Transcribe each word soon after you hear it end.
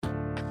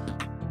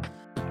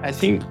I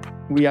think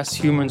we as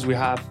humans, we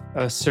have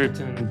a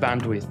certain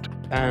bandwidth.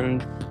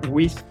 And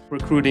with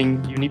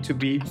recruiting, you need to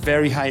be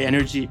very high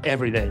energy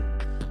every day.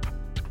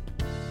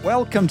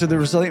 Welcome to the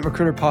Resilient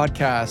Recruiter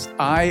Podcast.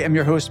 I am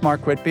your host,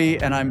 Mark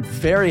Whitby, and I'm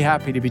very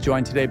happy to be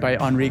joined today by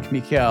Enric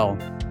Miquel.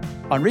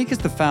 Enric is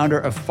the founder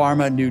of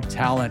Pharma New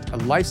Talent, a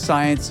life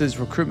sciences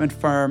recruitment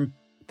firm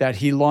that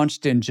he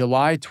launched in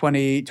July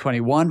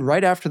 2021,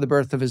 right after the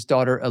birth of his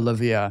daughter,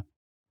 Olivia.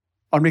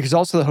 Enric is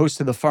also the host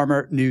of the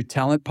Pharma New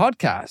Talent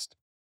podcast.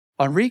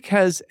 Enric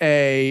has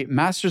a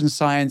master's in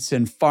science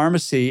in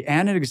pharmacy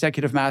and an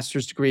executive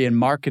master's degree in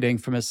marketing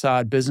from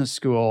Assad Business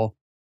School.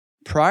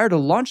 Prior to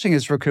launching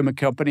his recruitment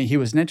company, he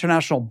was an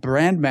international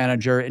brand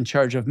manager in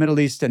charge of Middle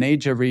East and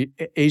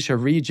Asia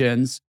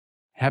regions,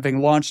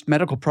 having launched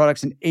medical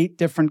products in 8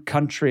 different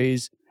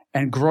countries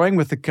and growing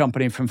with the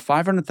company from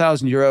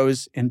 500,000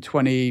 euros in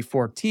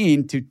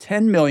 2014 to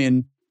 10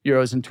 million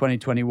euros in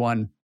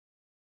 2021.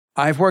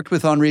 I've worked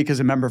with Enric as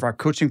a member of our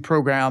coaching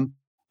program,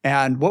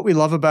 and what we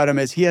love about him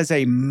is he is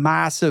a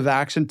massive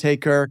action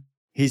taker.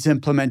 He's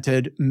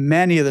implemented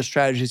many of the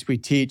strategies we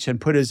teach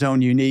and put his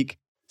own unique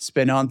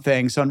spin on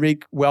things.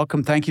 Enric,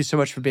 welcome. Thank you so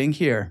much for being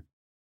here.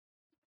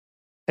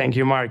 Thank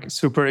you, Mark.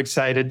 Super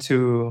excited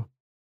to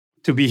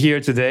be here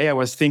today. I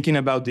was thinking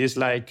about this,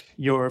 like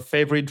your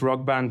favorite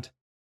rock band.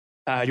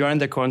 You're in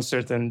the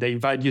concert and they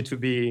invite you to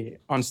be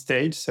on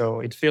stage. So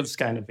it feels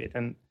kind of it.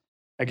 And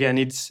again,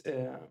 it's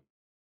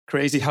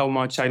crazy how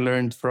much I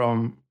learned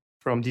from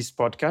this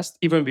podcast,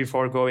 even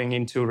before going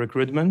into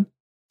recruitment.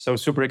 So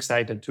super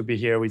excited to be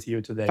here with you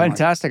today.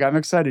 Fantastic. Mark. I'm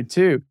excited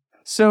too.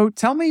 So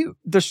tell me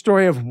the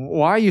story of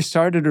why you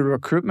started a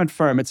recruitment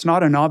firm. It's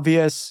not an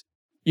obvious,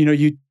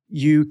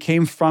 you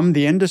came from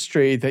the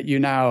industry that you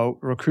now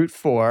recruit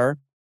for.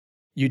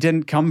 You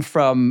didn't come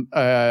from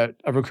a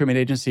recruitment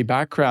agency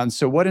background.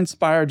 So what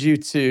inspired you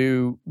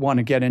to want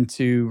to get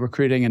into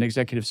recruiting and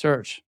executive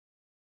search?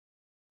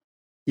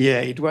 Yeah,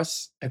 it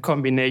was a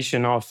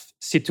combination of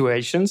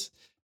situations.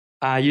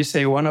 You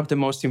say one of the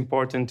most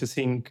important to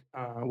think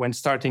when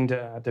starting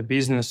the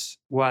business,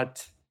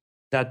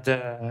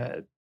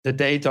 the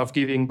date of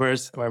giving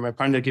birth, or my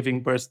partner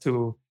giving birth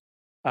to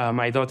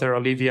my daughter,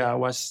 Olivia,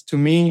 was to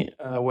me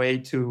a way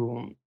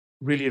to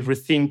really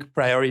rethink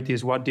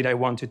priorities. What did I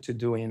wanted to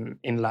do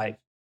in life?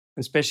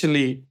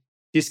 Especially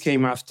this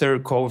came after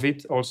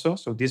COVID also.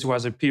 So this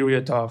was a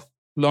period of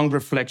long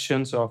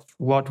reflections of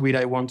what would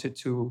I wanted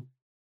to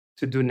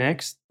do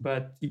next.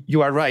 But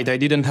you are right. I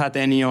didn't have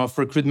any of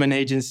recruitment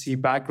agency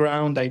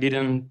background. I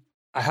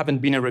haven't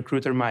been a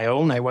recruiter my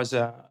own. I was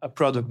a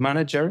product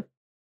manager.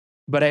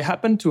 But I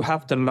happened to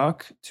have the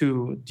luck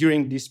to,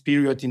 during this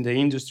period in the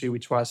industry,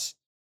 which was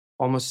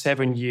almost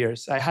 7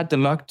 years, I had the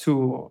luck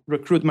to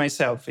recruit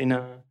myself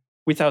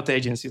without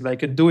agency,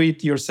 like a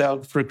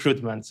do-it-yourself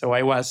recruitment. So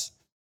I was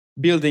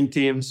building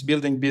teams,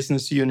 building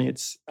business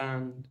units,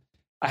 and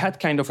I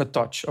had kind of a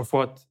touch of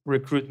what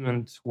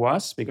recruitment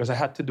was because I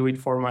had to do it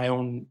for my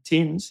own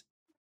teams.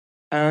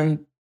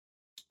 And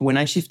when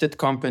I changed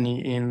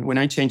company in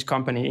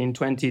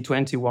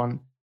 2021,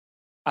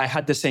 I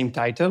had the same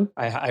title.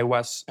 I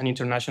was an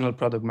international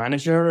product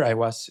manager. I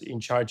was in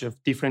charge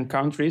of different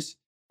countries.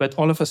 But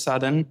all of a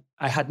sudden,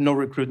 I had no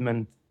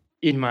recruitment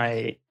in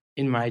my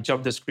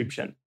job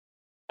description.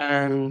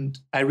 And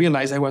I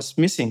realized I was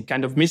missing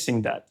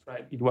that,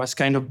 right? It was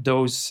kind of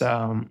those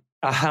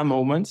aha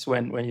moments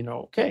when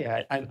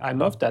okay, I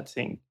love that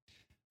thing.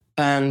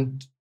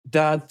 And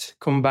that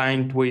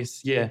combined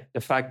with, the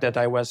fact that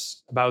I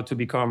was about to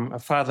become a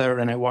father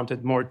and I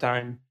wanted more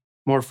time,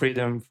 more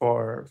freedom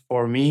for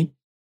me,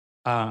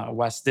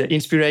 was the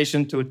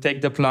inspiration to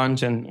take the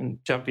plunge and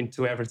jump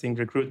into everything,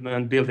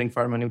 recruitment, building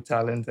Pharma New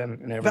Talent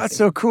and everything. That's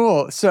so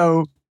cool.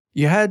 So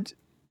you had,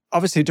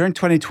 obviously during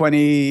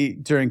 2020,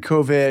 during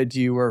COVID,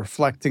 you were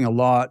reflecting a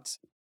lot,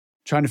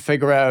 trying to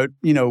figure out,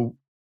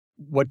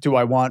 what do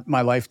I want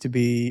my life to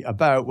be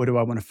about? What do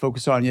I want to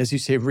focus on? As you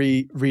say,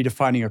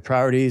 redefining your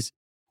priorities.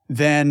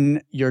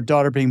 Then your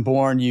daughter being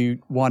born, you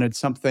wanted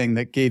something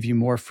that gave you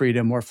more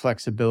freedom, more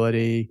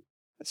flexibility,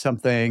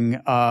 something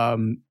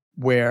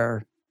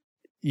where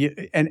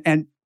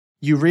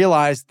you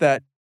realized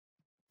that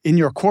in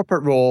your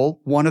corporate role,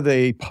 one of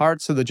the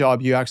parts of the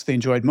job you actually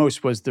enjoyed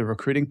most was the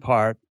recruiting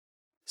part.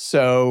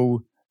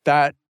 So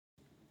that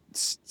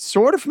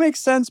sort of makes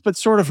sense, but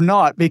sort of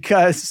not,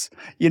 because,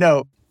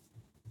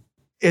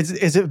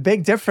 it's a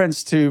big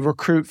difference to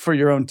recruit for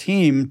your own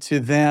team to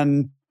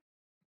then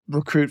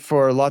recruit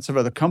for lots of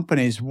other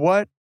companies.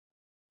 What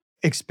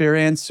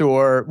experience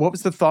or what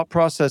was the thought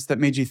process that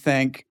made you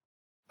think,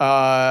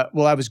 I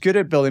was good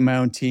at building my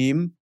own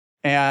team,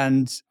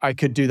 and I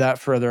could do that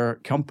for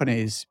other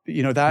companies,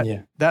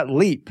 that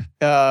leap,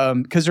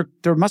 because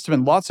there must have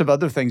been lots of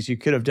other things you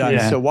could have done.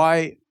 Yeah. So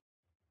why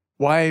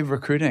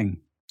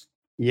recruiting?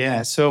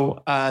 Yeah.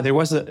 So there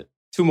was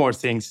 2 more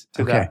things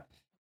to that.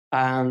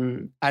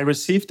 I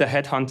received a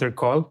headhunter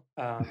call,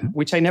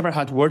 which I never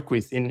had worked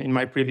with in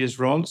my previous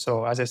role.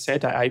 So as I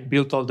said, I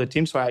built all the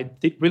teams. So I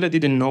really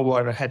didn't know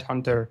what a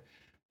headhunter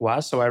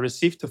was. So I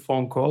received a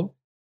phone call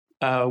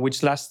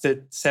which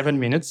lasted 7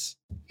 minutes.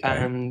 Okay.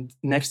 And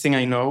next thing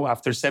I know,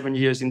 after 7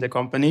 years in the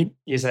company,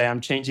 is I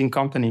am changing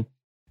company.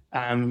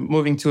 I'm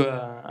moving to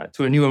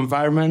a new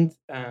environment.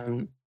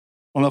 And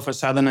all of a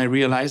sudden, I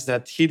realized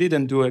that he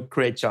didn't do a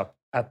great job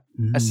at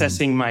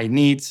assessing my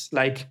needs.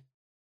 Like,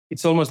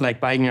 it's almost like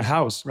buying a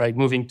house, right?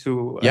 Moving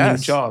to a new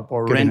job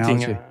or Good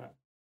renting analogy.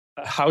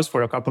 a house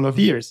for a couple of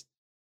years.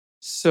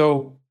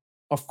 So,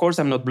 of course,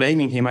 I'm not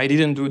blaming him. I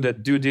didn't do the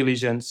due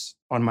diligence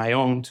on my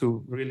own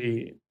to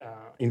really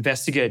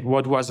investigate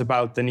what was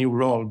about the new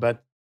role.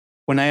 But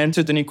when I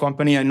entered the new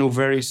company, I knew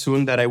very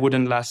soon that I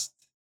wouldn't last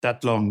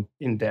that long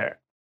in there.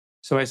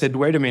 So I said,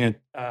 wait a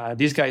minute,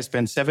 this guy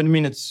spent 7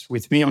 minutes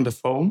with me on the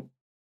phone.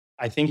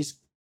 I think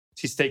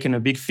he's taken a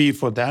big fee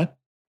for that.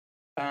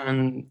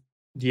 And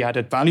the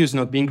added value is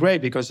not being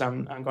great because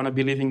I'm going to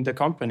be leaving the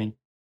company.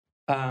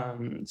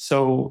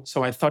 So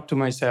I thought to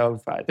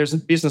myself, there's a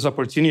business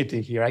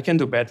opportunity here. I can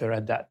do better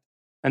at that.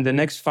 And the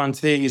next fun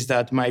thing is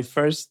that my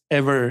first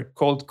ever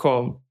cold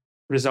call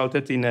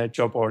resulted in a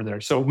job order.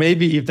 So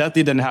maybe if that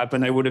didn't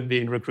happen, I wouldn't be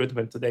in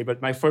recruitment today.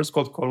 But my first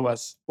cold call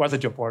was a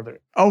job order.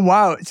 Oh,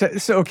 wow.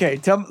 So okay,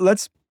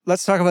 let's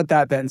talk about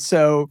that then.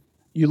 So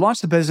you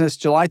launched the business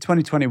July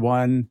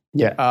 2021.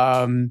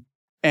 Yeah.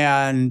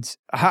 And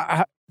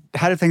how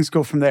did things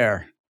go from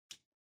there?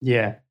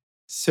 Yeah.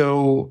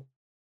 So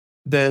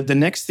the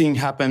next thing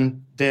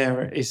happened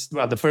there is,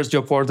 well, the first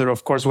job order,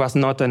 of course, was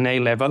not an A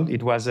level.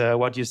 It was a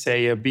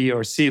B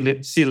or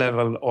C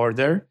level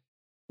order,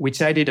 which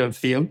I didn't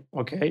feel,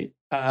 okay?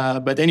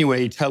 But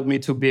anyway, it helped me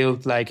to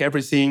build like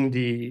everything,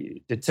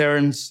 the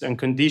terms and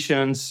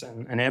conditions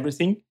and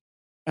everything.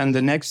 And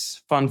the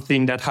next fun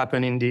thing that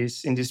happened in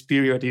this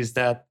period is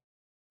that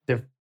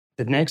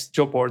the next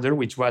job order,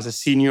 which was a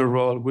senior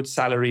role, good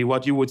salary,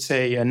 what you would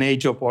say an A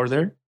job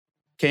order,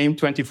 came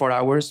 24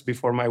 hours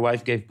before my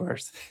wife gave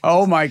birth.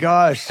 Oh my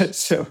gosh.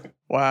 So,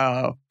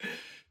 wow.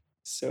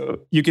 So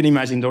you can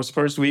imagine those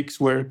first weeks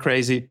were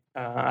crazy.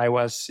 I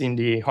was in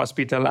the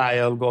hospital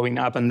aisle going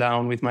up and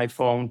down with my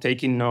phone,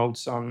 taking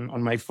notes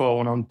on my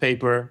phone, on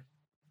paper.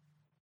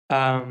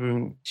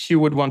 She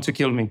would want to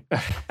kill me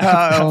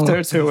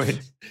after 2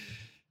 weeks.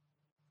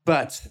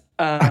 But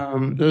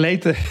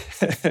later...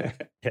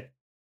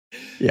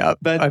 Yeah,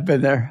 but I've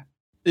been there.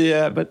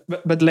 Yeah,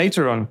 but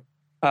later on,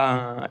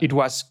 it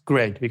was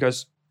great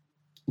because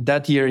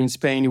that year in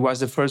Spain, it was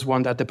the first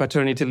one that the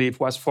paternity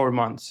leave was 4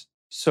 months.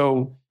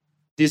 So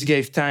this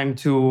gave time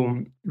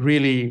to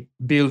really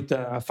build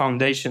the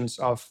foundations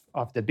of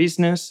the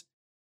business.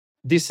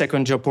 This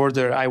second job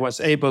order, I was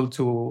able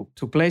to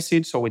place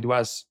it. So it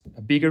was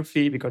a bigger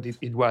fee because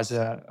it was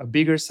a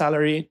bigger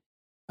salary.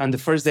 And the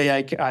first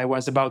day I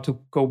was about to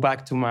go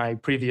back to my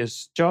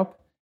previous job,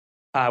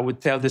 I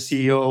would tell the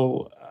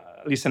CEO,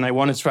 listen, I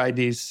want to try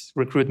this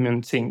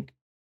recruitment thing.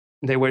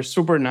 They were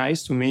super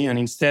nice to me. And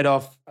instead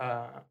of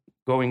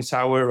going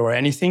sour or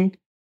anything,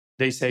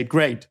 they say,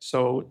 great.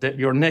 So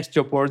your next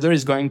job order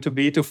is going to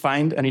be to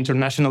find an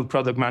international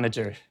product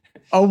manager.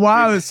 Oh,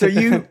 wow. So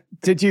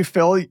did you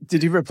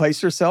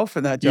replace yourself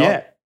in that job?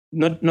 Yeah.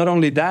 Not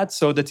only that.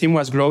 So the team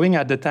was growing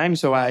at the time.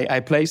 So I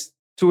placed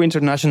 2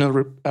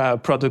 international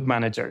product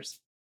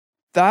managers.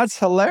 That's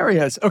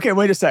hilarious. Okay,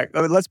 wait a sec.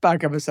 Let's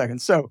back up a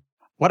second. So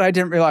what I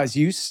didn't realize,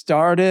 you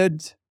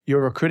started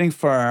your recruiting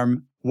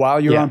firm while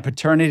you were on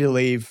paternity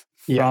leave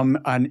from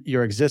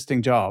your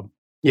existing job.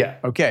 Yeah.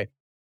 Okay.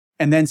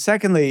 And then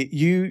secondly,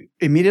 you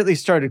immediately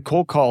started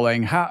cold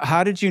calling.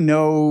 How did you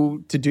know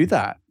to do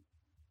that?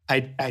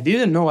 I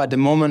didn't know at the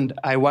moment.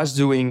 I was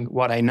doing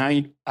what I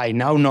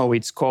now know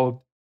it's called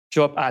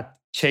job ad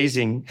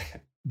chasing.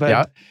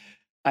 But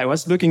I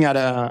was looking at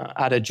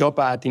a job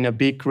ad in a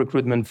big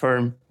recruitment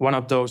firm, one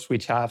of those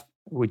which are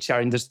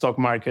in the stock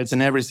markets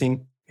and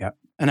everything. Yeah.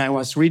 And I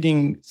was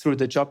reading through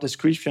the job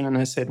description and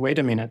I said, wait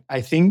a minute, I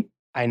think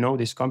I know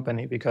this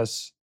company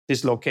because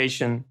this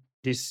location,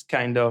 this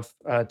kind of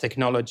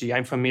technology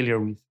I'm familiar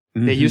with.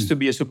 Mm-hmm. They used to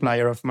be a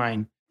supplier of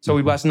mine. So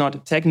it was not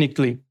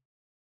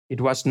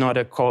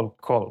a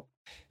cold call,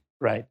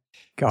 right?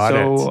 Got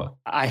it. So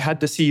I had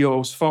the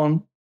CEO's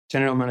phone,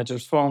 general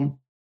manager's phone,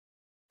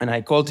 and I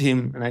called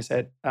him and I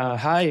said,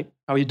 hi,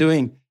 how are you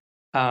doing?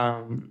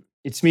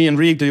 It's me,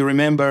 Enric. Do you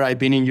remember? I've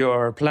been in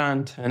your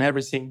plant and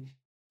everything.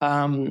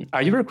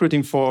 Are you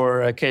recruiting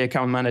for a key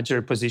account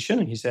manager position?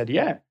 And he said,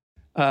 yeah.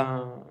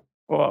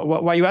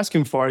 What are you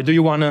asking for? Do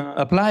you want to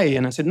apply?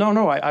 And I said,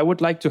 no, I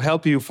would like to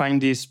help you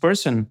find this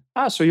person.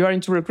 So you are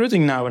into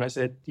recruiting now? And I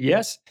said,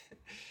 yes.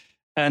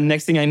 And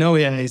next thing I know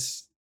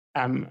is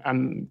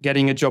I'm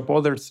getting a job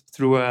order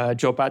through a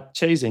job ad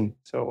chasing.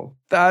 So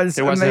that's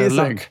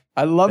amazing.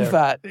 I love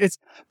that.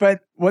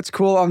 But what's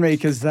cool,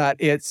 Enric, is that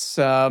it's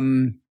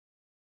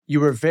you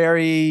were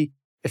very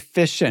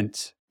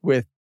efficient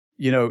with,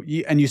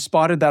 and you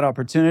spotted that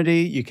opportunity,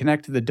 you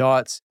connected the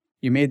dots,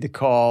 you made the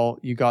call,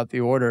 you got the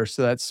order.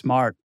 So that's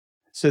smart.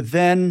 So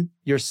then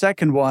your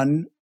second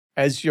one,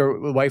 as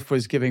your wife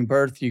was giving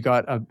birth, you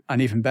got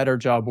an even better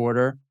job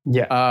order.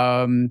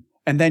 Yeah.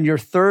 And then your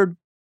third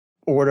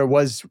order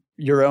was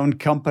your own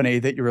company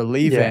that you were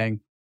leaving.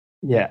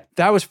 Yeah.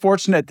 That was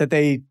fortunate that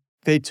they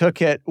they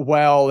took it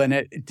well and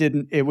it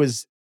didn't, it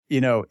was,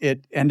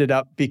 it ended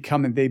up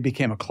they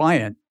became a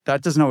client.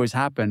 That doesn't always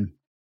happen.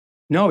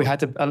 No, we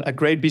had a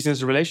great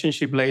business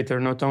relationship later,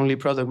 not only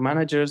product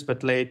managers,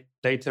 but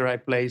later I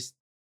placed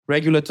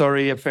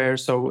regulatory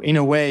affairs. So in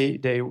a way,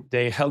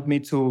 they helped me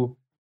to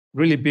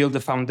really build the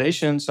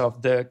foundations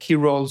of the key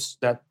roles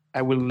that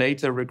I will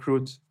later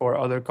recruit for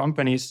other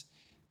companies.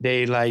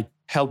 They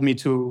helped me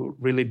to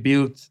really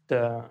build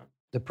the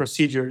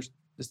procedures,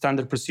 the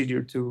standard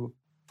procedure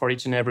for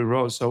each and every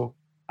role. So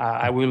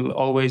I will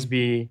always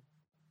be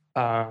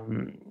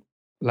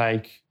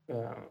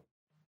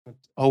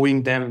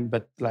owing them,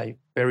 but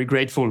very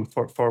grateful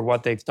for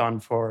what they've done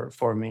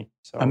for me.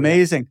 So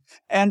amazing.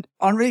 Yeah. And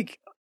Enric,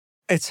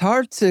 it's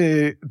hard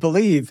to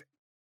believe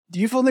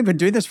you've only been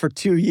doing this for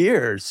 2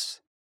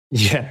 years.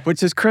 Yeah.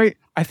 Which is great.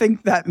 I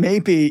think that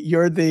maybe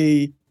you're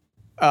the,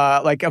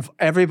 of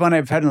everyone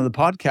I've had on the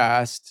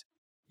podcast,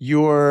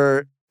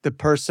 you're the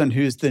person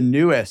who's the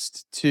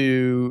newest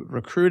to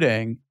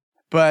recruiting.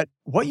 But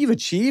what you've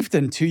achieved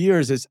in 2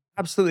 years is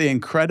absolutely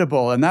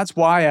incredible. And that's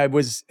why I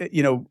was,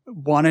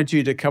 wanted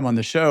you to come on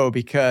the show,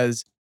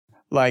 because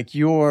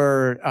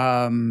your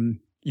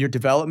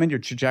development, your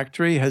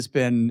trajectory has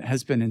been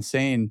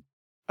insane.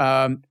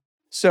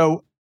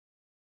 So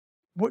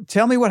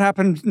tell me what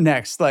happened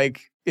next,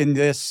 in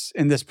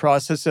this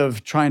process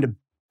of trying to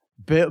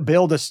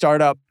build a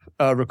startup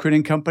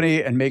recruiting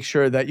company and make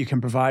sure that you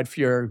can provide for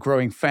your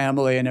growing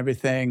family and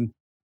everything.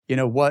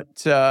 What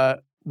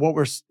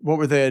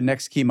were the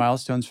next key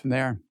milestones from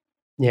there?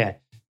 Yeah.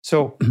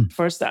 So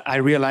first, I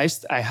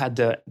realized I had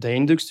the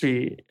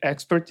industry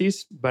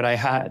expertise, but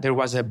there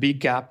was a big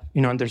gap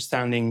in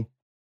understanding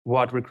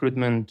what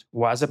recruitment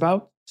was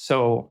about.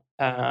 So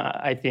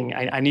I think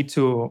I need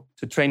to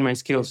train my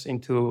skills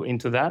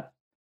into that.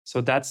 So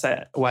that's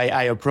why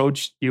I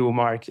approached you,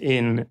 Mark,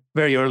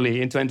 very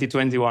early in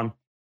 2021.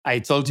 I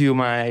told you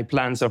my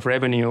plans of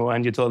revenue,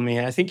 and you told me,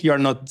 I think you are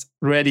not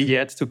ready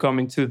yet to come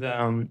into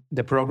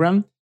the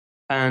program.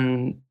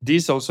 And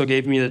this also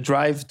gave me the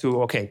drive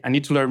to, I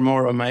need to learn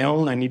more on my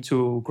own. I need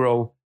to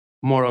grow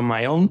more on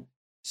my own.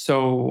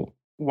 So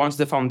once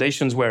the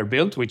foundations were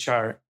built, which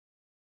are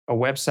a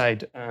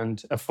website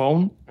and a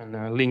phone and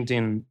a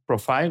LinkedIn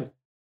profile,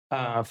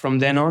 from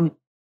then on,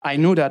 I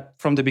knew that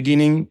from the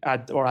beginning,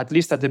 or at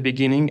least at the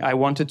beginning, I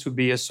wanted to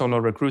be a solo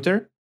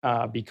recruiter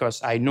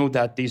because I knew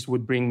that this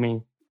would bring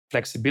me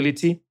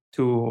flexibility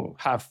to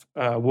have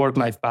a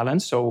work-life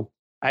balance. So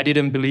I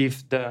didn't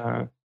believe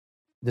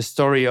the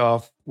story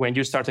of when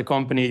you start a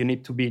company, you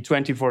need to be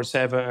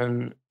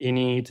 24/7 in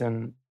it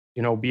and,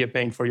 be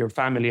paying for your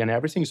family and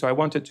everything. So I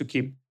wanted to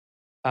keep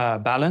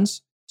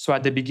balance. So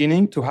at the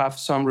beginning, to have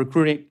some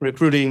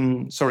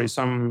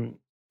some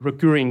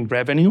recurring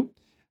revenue,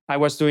 I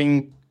was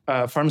doing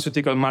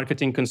pharmaceutical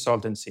marketing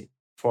consultancy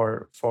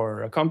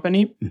for a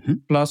company,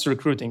 plus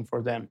recruiting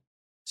for them.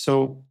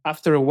 So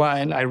after a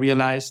while, I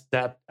realized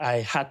that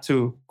I had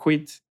to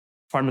quit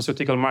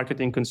pharmaceutical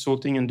marketing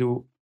consulting and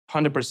do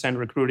 100%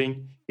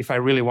 recruiting if I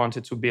really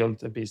wanted to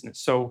build a business.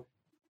 So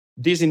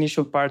this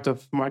initial part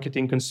of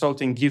marketing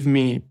consulting gave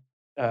me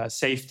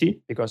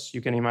safety, because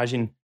you can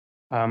imagine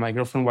my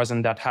girlfriend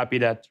wasn't that happy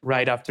that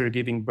right after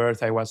giving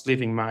birth, I was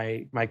leaving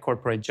my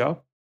corporate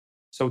job.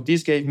 So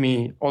this gave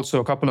me also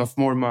a couple of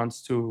more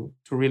months to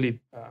really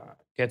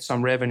get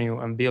some revenue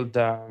and build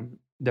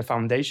the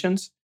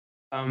foundations.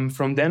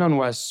 From then on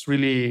was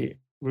really,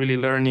 really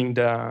learning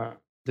the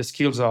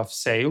skills of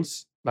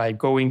sales, like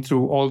going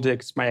through all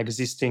my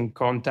existing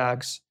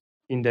contacts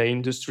in the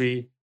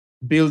industry,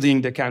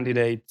 building the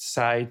candidate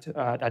side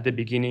at the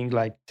beginning,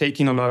 like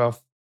taking a lot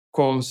of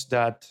calls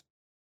that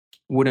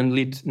wouldn't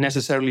lead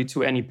necessarily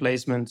to any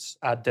placements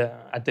at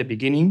the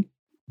beginning,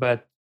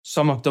 but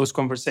some of those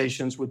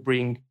conversations would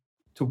bring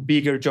to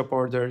bigger job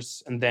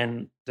orders, and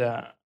then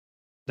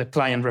the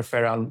client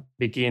referral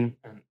begin,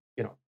 and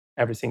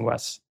everything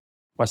was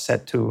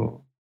set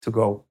to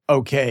go.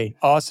 Okay,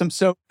 awesome.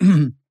 So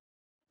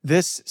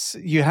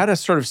you had a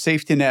sort of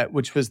safety net,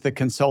 which was the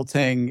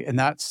consulting, and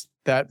that's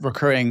that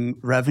recurring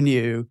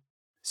revenue.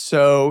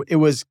 So it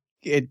was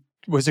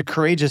a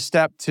courageous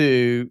step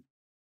to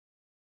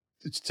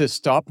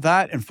stop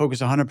that and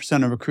focus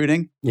 100% on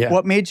recruiting. Yeah.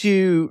 What made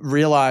you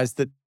realize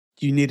that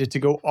you needed to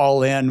go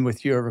all in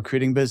with your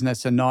recruiting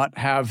business and not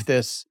have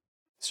this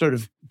sort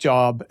of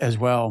job as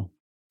well?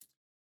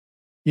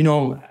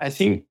 I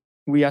think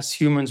we as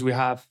humans, we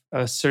have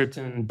a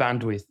certain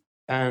bandwidth.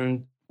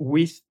 And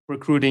with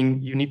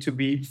recruiting, you need to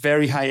be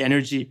very high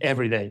energy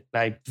every day,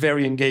 like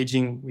very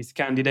engaging with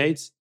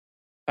candidates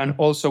and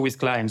also with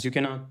clients. You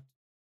cannot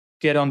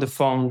get on the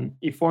phone.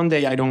 If one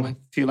day I don't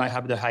feel I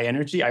have the high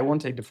energy, I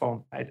won't take the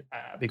phone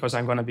because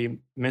I'm going to be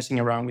messing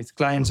around with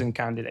clients and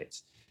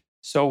candidates.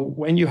 So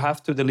when you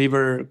have to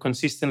deliver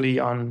consistently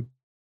on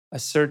a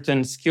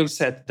certain skill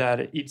set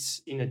that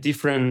it's in a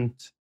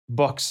different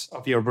box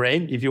of your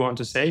brain, if you want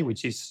to say,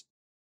 which is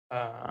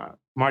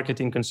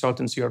marketing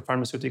consultancy or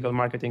pharmaceutical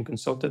marketing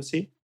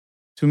consultancy,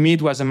 to me,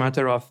 it was a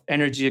matter of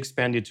energy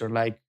expenditure.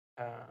 Like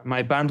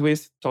my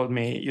bandwidth told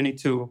me, you need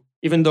to,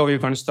 even though you're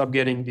going to stop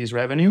getting this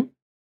revenue,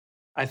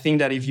 I think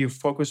that if you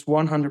focus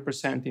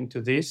 100%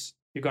 into this,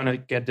 you're going to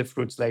get the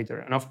fruits later.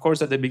 And of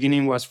course, at the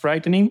beginning was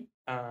frightening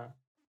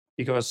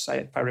because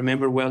if I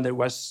remember well, there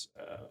was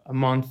a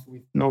month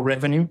with no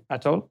revenue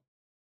at all.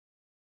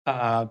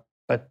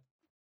 But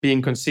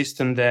being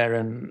consistent there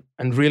and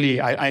really,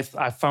 I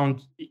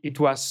found it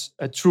was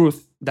a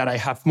truth that I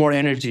have more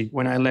energy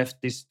when I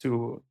left this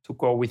to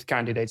go with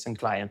candidates and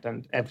client,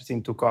 and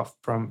everything took off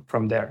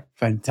from there.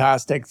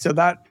 Fantastic. So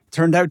that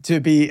turned out to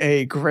be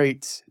a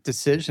great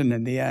decision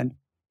in the end.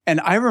 And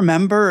I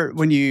remember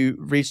when you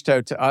reached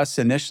out to us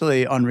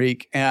initially,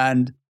 Enric,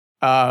 and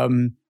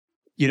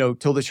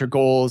told us your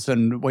goals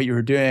and what you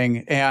were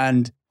doing,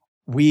 and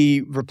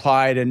we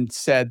replied and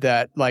said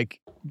that like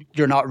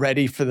you're not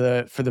ready for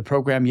the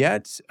program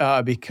yet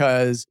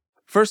because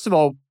first of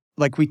all,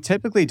 like we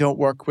typically don't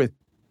work with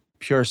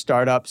pure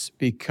startups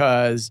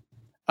because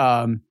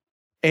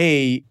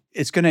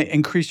it's going to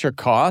increase your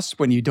costs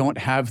when you don't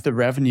have the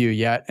revenue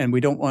yet, and we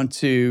don't want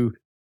to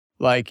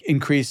like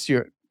increase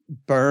your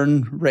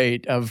burn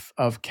rate of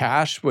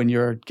cash when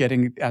you're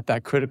getting at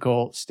that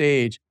critical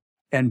stage.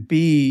 And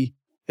B,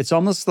 it's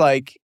almost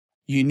like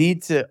you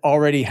need to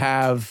already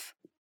have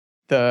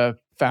the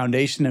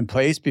foundation in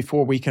place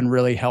before we can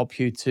really help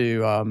you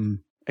to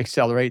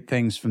accelerate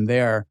things from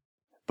there.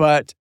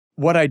 But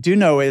what I do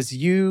know is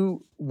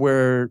you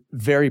were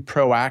very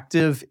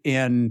proactive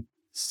in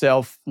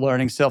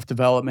self-learning,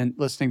 self-development,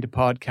 listening to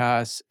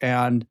podcasts,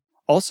 and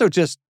also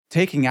just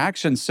taking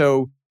action.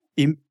 So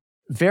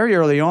very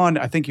early on,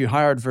 I think you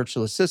hired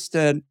virtual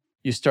assistant.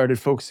 You started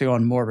focusing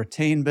on more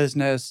retained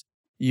business.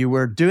 You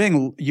were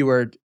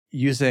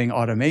using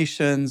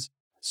automations.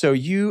 So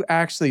you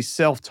actually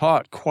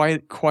self-taught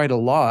quite a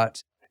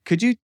lot.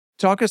 Could you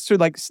talk us through,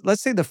 like,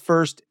 let's say the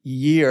first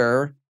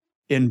year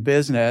in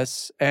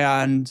business,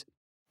 and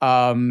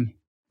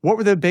what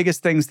were the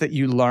biggest things that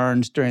you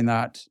learned during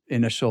that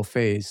initial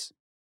phase?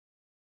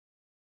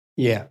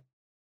 Yeah,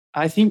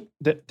 I think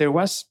that there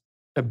was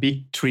a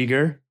big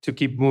trigger to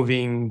keep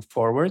moving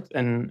forward,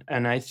 and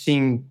I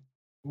think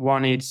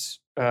one is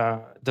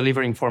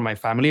delivering for my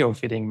family or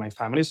feeding my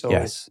family. So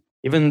yes.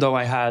 Even though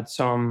I had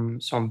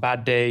some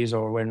bad days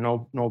or were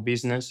no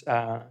business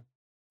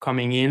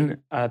coming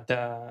in,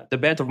 the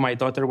bed of my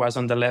daughter was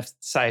on the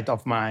left side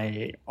of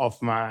my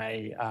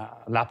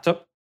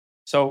laptop,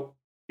 so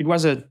it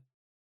was a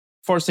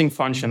forcing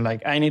function.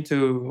 Like I need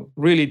to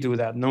really do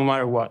that no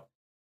matter what.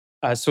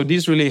 So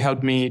this really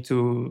helped me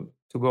to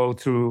go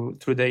through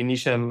the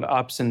initial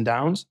ups and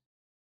downs,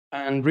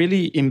 and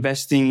really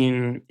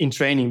investing in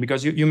training,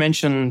 because you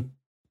mentioned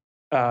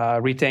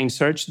retained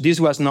search. This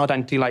was not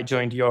until I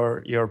joined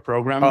your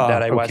program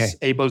that I was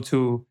able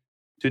to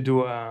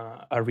do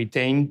a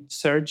retained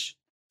search.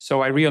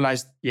 So I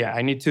realized,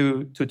 I need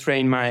to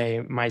train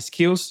my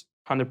skills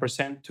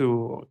 100%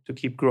 to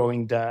keep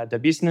growing the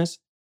business.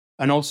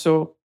 And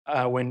also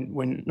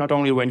when not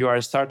only when you are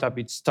a startup,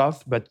 it's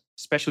tough, but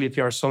especially if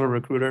you're a solo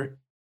recruiter,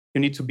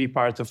 you need to be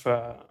part of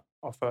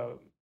a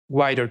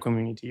wider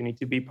community. You need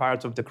to be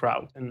part of the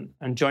crowd,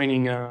 and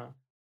joining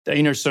the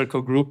inner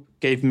circle group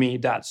gave me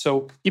that.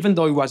 So even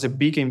though it was a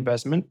big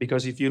investment,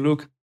 because if you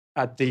look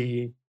at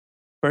the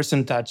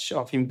percentage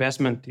of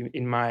investment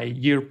in my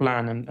year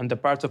plan and the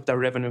part of the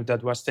revenue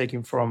that was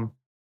taken from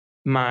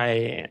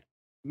my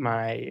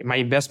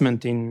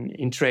investment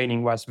in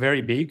training was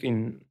very big,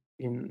 in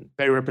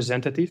very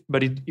representative,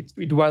 but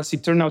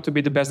it turned out to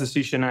be the best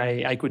decision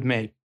I could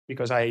make,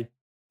 because I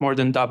more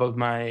than doubled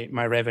my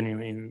revenue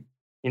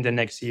in the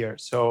next year.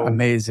 So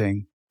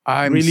amazing.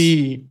 I'm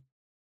really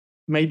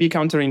maybe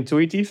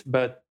counterintuitive,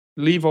 but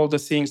leave all the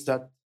things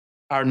that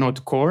are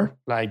not core,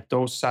 like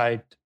those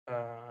side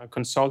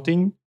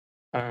consulting,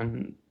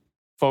 and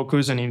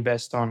focus and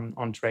invest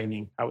on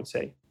training, I would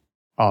say.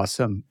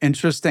 Awesome.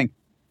 Interesting.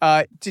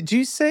 Did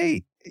you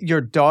say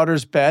your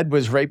daughter's bed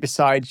was right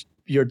beside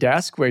your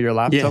desk where your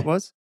laptop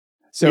was?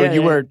 So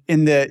you were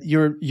in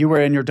you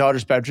were in your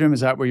daughter's bedroom.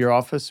 Is that where your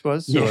office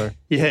was? Yeah.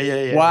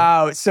 Yeah.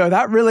 Wow. So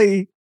that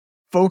really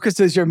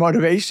focuses your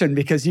motivation,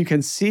 because you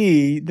can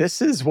see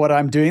this is what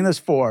I'm doing this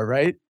for,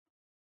 right?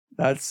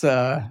 That's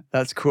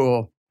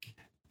cool.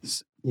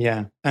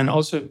 Yeah. And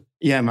also,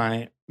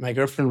 my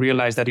girlfriend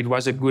realized that it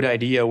was a good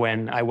idea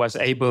when I was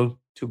able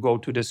to go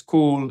to the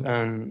school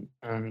and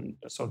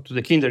so to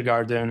the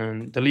kindergarten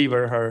and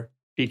deliver her,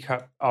 pick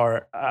up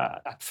or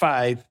at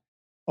 5,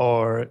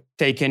 or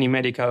take any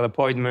medical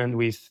appointment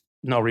with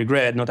no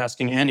regret, not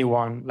asking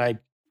anyone. Like,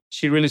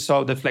 she really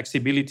saw the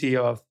flexibility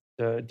of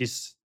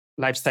this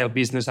lifestyle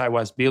business I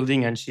was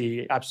building, and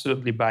she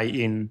absolutely buy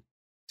in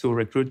to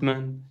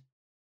recruitment.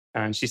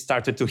 And she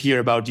started to hear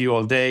about you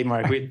all day,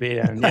 Mark Whitby,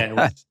 and it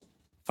was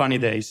funny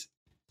days.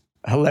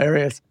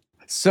 Hilarious.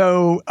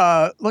 So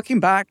looking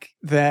back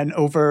then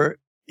over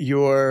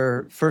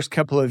your first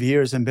couple of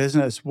years in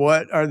business,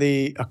 what are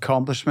the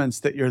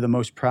accomplishments that you're the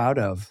most proud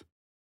of?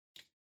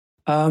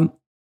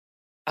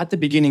 At the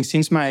beginning,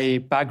 since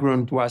my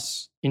background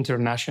was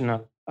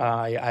international,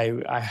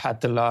 I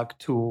had the luck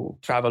to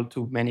travel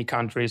to many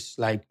countries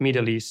like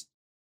Middle East,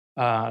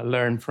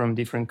 learn from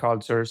different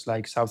cultures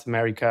like South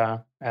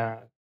America,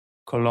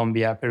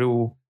 Colombia,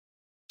 Peru,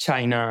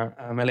 China,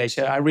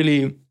 Malaysia. I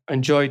really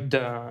enjoyed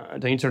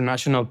the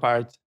international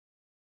part.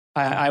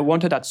 I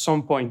wanted at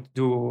some point to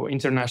do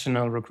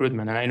international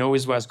recruitment, and I know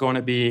it was going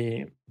to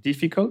be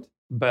difficult.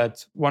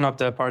 But one of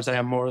the parts I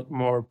am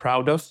more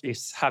proud of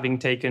is having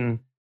taken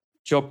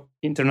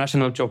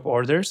international job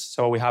orders.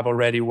 So we have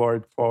already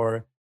worked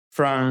for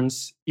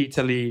France,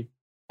 Italy,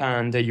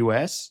 and the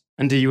US.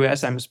 And the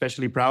US I'm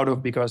especially proud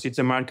of because it's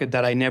a market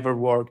that I never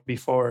worked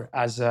before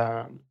as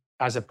a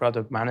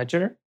product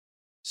manager.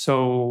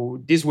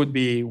 So this would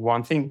be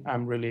one thing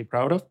I'm really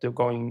proud of, to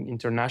going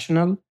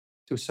international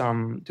to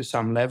some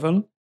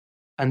level.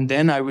 And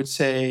then I would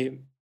say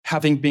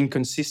having been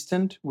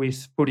consistent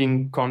with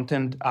putting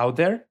content out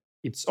there.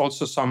 It's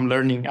also some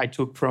learning I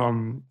took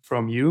from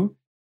you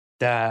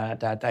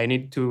that I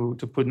need to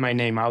put my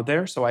name out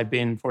there. So I've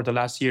been for the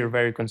last year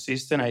very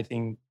consistent. I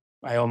think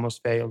I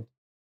almost failed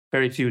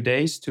very few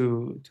days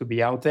to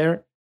be out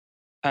there.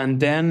 And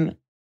then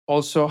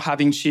also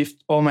having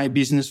shifted all my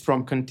business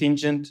from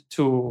contingent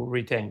to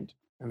retained.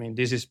 I mean,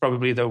 this is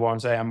probably the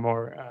ones I am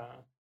more,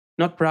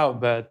 not proud,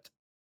 but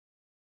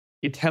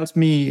it helps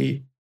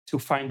me to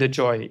find the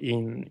joy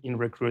in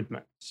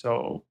recruitment.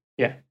 So,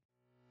 yeah.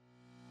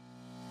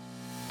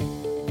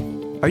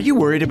 Are you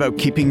worried about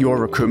keeping your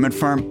recruitment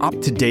firm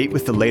up to date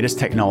with the latest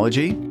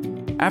technology?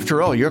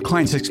 After all, your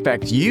clients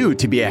expect you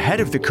to be ahead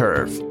of the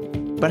curve.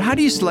 But how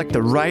do you select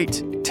the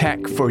right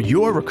tech for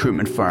your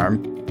recruitment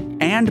firm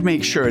and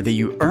make sure that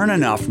you earn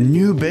enough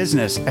new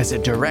business as a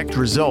direct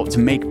result to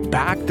make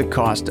back the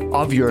cost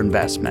of your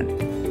investment?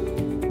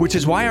 Which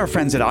is why our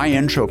friends at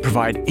iIntro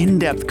provide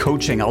in-depth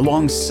coaching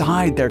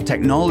alongside their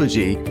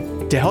technology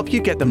to help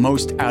you get the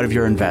most out of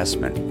your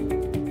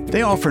investment.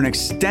 They offer an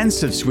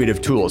extensive suite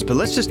of tools, but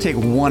let's just take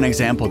one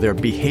example, their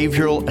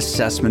behavioral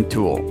assessment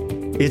tool.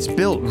 It's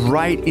built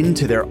right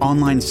into their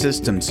online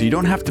system, so you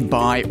don't have to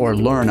buy or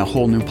learn a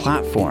whole new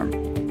platform.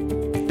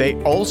 They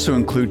also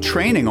include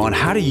training on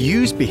how to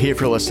use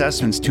behavioral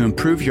assessments to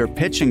improve your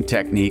pitching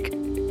technique,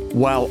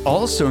 while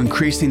also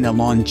increasing the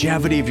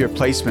longevity of your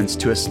placements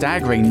to a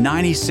staggering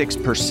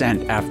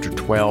 96% after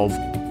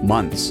 12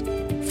 months.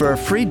 For a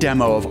free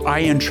demo of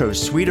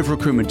iIntro's suite of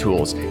recruitment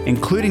tools,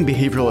 including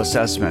behavioral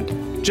assessment,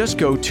 just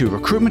go to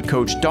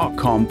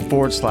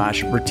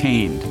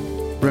recruitmentcoach.com/retained.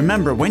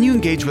 Remember, when you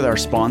engage with our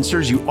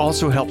sponsors, you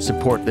also help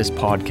support this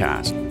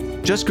podcast.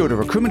 Just go to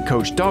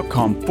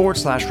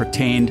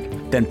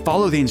recruitmentcoach.com/retained, then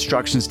follow the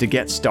instructions to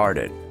get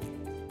started.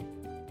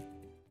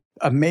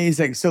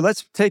 Amazing. So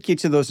let's take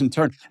each of those in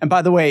turn. And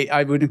by the way,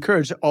 I would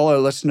encourage all our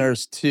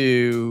listeners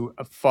to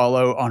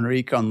follow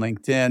Enric on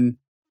LinkedIn.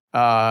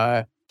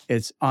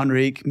 It's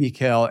Enric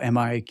Miquel,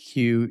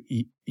 Miquel.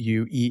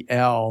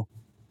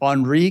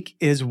 Enric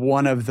is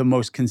one of the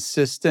most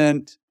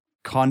consistent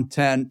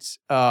content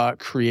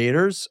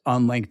creators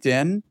on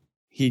LinkedIn.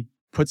 He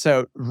puts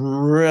out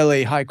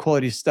really high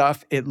quality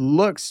stuff. It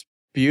looks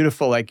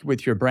beautiful, like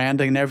with your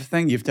branding and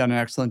everything. You've done an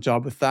excellent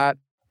job with that.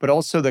 But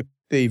also the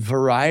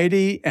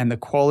variety and the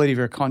quality of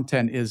your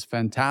content is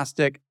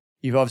fantastic.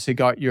 You've obviously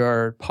got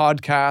your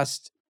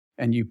podcast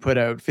and you put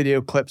out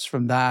video clips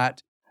from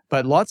that,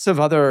 but lots of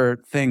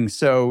other things.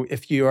 So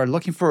if you are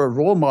looking for a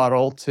role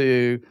model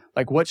to,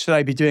 like, what should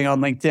I be doing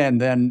on LinkedIn,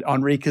 then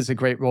Enric is a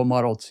great role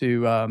model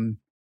to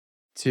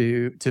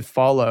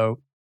follow.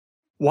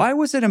 Why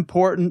was it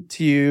important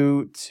to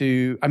you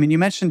I mean, you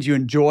mentioned you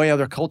enjoy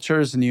other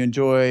cultures and you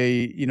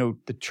enjoy,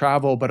 the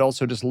travel, but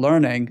also just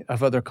learning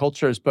of other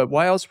cultures. But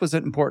why else was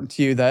it important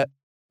to you that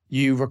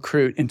you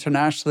recruit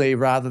internationally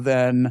rather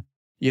than,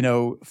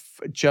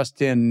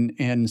 just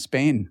in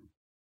Spain?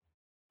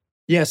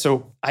 Yeah,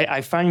 so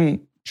I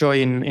find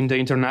joy in the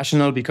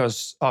international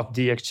because of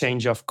the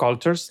exchange of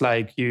cultures.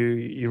 Like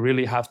you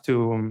really have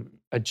to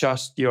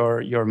adjust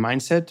your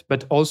mindset,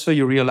 but also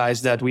you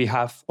realize that we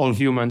have all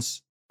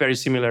humans very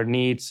similar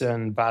needs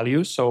and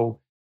values. So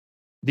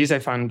this I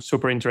found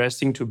super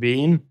interesting to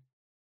be in.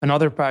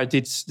 Another part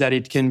is that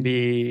it can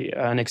be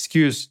an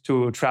excuse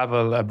to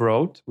travel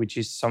abroad, which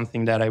is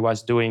something that I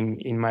was doing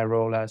in my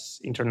role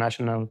as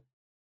international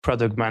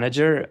product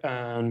manager.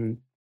 And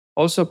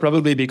also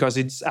probably because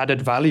it's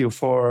added value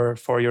for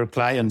your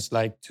clients,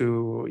 like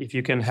if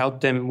you can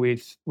help them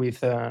with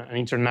an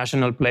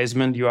international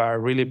placement, you are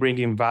really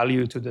bringing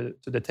value to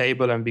the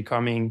table and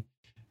becoming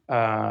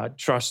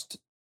trust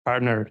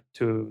partner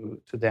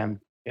to them.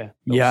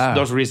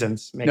 Those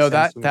reasons make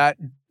sense. That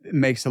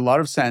makes a lot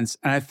of sense.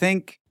 And I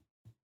think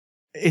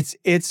it's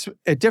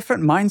a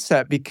different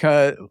mindset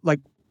because, like,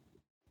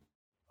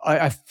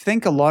 I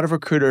think a lot of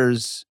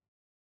recruiters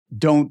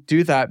don't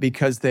do that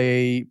because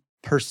they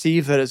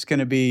perceive that it's going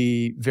to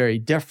be very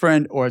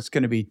different or it's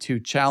going to be too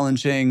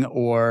challenging,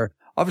 or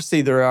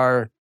obviously there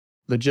are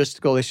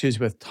logistical issues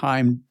with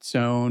time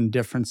zone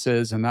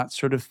differences and that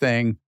sort of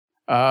thing.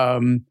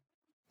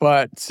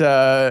 But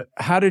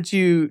how did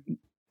you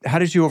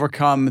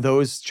overcome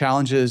those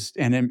challenges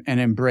and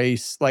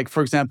embrace, like,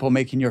 for example,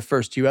 making your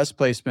first US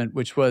placement,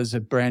 which was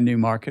a brand new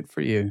market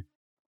for you?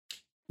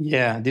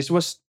 Yeah, this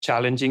was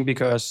challenging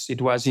because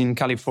it was in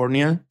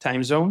California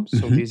time zone.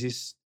 So this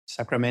is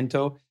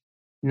Sacramento.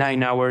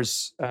 9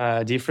 hours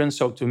difference.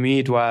 So to me,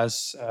 it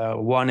was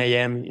 1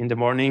 a.m. in the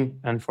morning.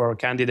 And for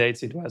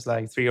candidates, it was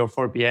like 3 or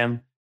 4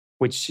 p.m.,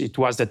 which it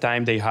was the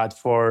time they had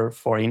for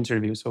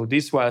interview. So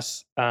this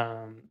was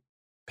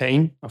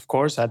pain, of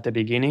course, at the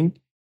beginning.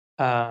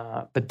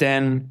 But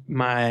then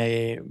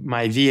my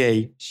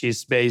VA,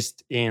 she's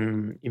based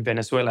in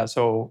Venezuela,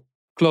 so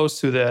close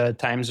to the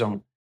time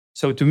zone.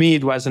 So to me,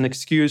 it was an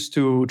excuse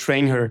to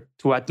train her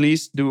to at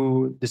least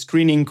do the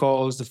screening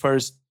calls, the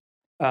first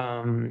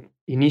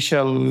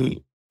initial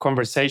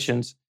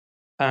conversations.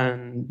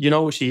 And,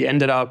 she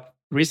ended up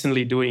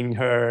recently doing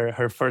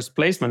her first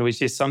placement,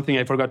 which is something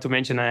I forgot to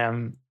mention I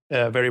am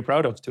very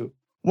proud of too.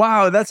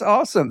 Wow, that's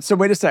awesome. So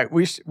wait a sec,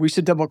 we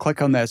should double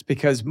click on this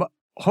because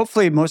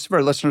hopefully most of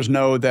our listeners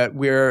know that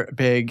we're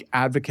big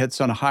advocates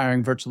on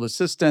hiring virtual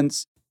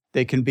assistants.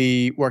 They can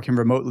be working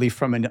remotely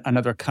from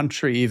another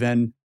country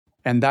even.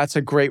 And that's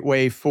a great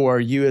way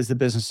for you as the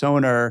business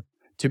owner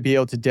to be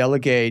able to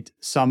delegate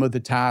some of the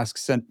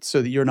tasks and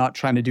so that you're not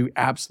trying to do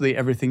absolutely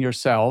everything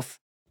yourself.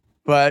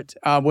 But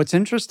what's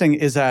interesting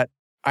is that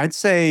I'd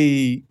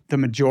say the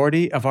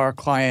majority of our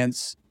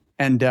clients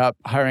end up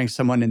hiring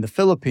someone in the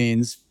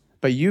Philippines,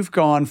 but you've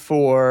gone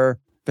for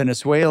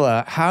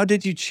Venezuela. How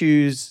did you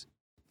choose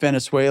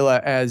Venezuela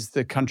as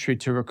the country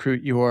to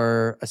recruit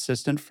your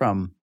assistant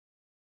from?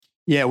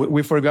 Yeah,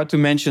 we forgot to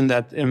mention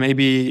that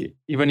maybe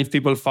even if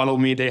people follow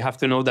me, they have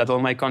to know that all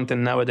my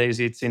content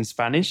nowadays it's in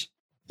Spanish.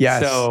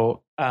 Yes.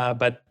 So,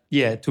 but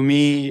yeah, to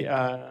me,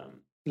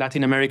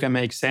 Latin America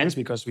makes sense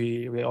because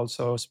we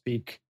also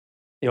speak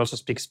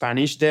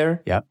Spanish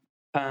there. Yeah.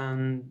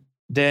 And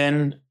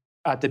then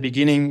at the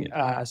beginning,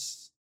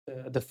 as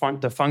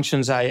the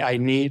functions I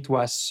need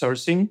was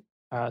sourcing.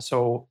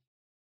 So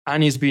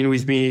Annie's been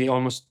with me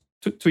almost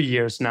 2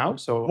 years now.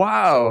 So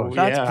wow,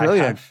 that's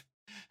brilliant.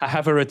 I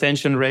have a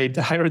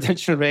high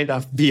retention rate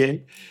of VA.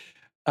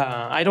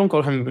 I don't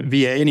call him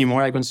VA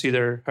anymore. I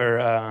consider her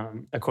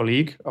a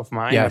colleague of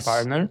mine, Yes. a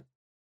partner.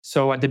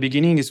 So at the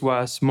beginning, it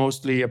was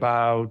mostly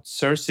about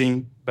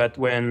sourcing. But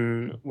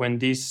when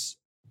this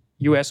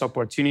US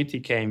opportunity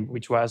came,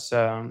 which was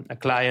a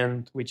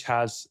client which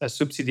has a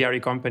subsidiary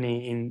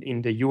company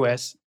in the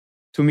US,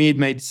 to me, it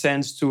made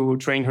sense to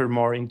train her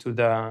more into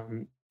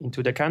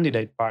the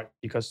candidate part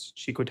because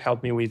she could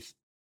help me with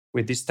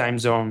this time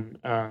zone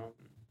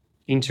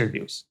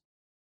interviews.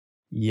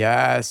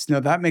 Yes, no,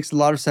 that makes a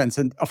lot of sense.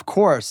 And of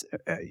course,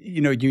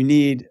 you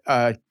need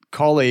a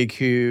colleague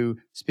who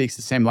speaks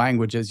the same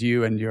language as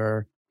you and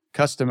your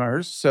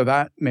customers. So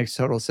that makes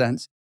total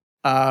sense.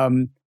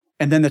 And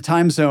then the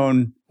time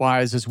zone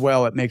wise as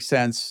well, it makes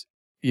sense.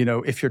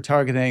 If you're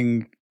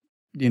targeting,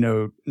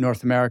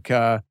 North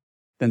America,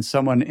 then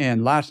someone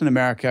in Latin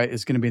America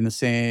is going to be in the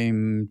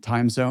same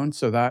time zone.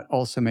 So that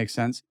also makes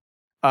sense.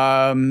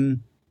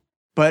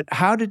 But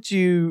how did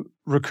you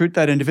recruit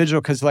that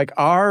individual? Because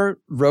our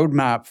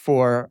roadmap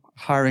for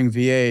hiring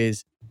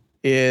VAs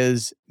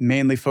is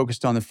mainly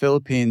focused on the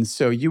Philippines.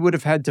 So you would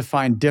have had to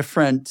find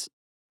different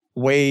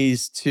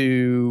ways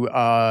to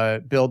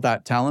build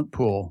that talent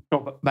pool.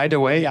 No, by the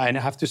way, I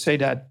have to say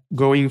that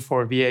going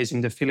for VAs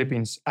in the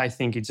Philippines, I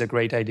think it's a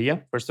great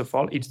idea. First of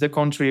all, it's the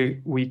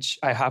country which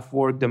I have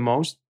worked the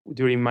most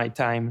during my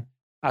time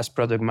as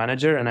product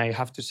manager. And I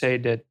have to say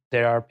that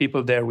there are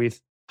people there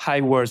with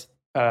high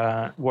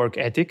work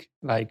ethic.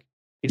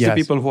 It's the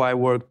people who I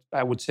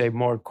would say,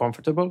 more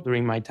comfortable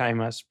during my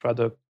time as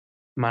product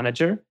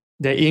manager.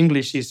 The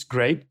English is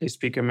great. They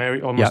speak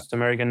almost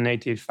American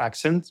native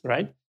accent,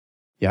 right?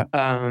 Yeah.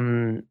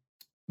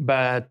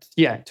 But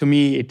yeah, to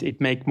me, it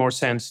makes more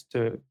sense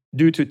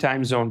due to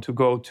time zone to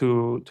go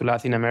to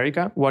Latin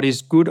America. What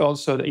is good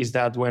also is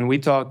that when we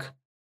talk,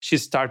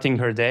 she's starting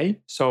her day.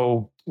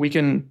 So we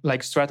can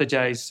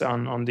strategize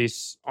on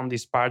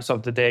these parts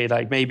of the day.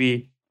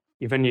 Maybe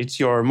even it's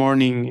your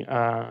morning,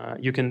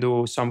 you can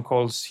do some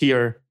calls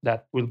here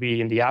that will be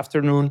in the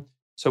afternoon.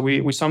 So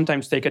we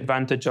sometimes take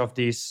advantage of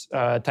this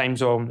time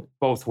zone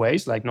both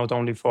ways, not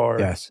only for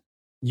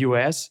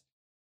US.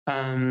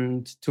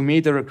 And to me,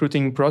 the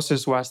recruiting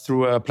process was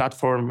through a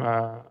platform,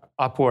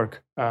 Upwork,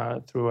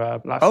 through a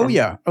platform. Oh,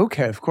 yeah.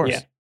 Okay, of course.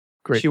 Yeah.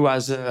 Great. She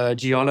was a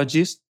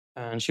geologist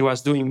and she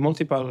was doing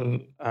multiple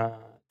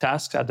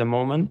tasks at the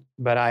moment.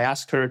 But I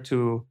asked her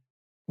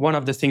one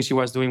of the things she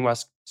was doing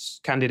was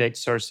candidate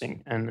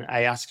sourcing. And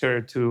I asked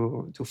her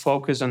to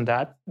focus on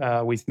that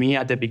with me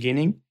at the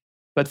beginning.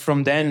 But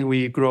from then,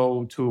 we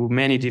grow to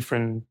many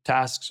different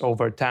tasks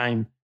over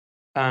time.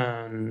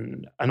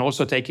 And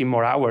also taking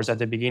more hours. At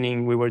the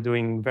beginning, we were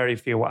doing very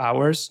few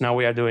hours. Now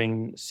we are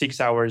doing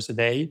 6 hours a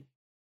day.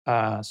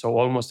 So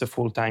almost a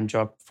full-time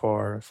job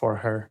for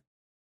her.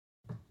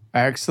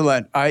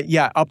 Excellent.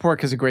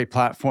 Upwork is a great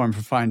platform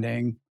for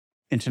finding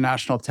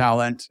international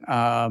talent,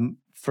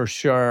 for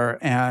sure.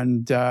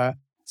 And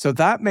so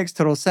that makes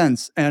total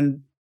sense.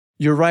 And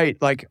you're right.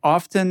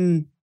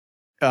 Often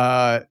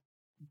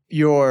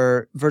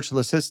your virtual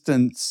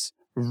assistant's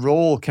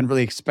role can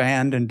really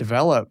expand and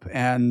develop.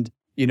 And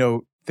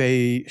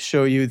they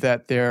show you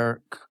that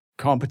they're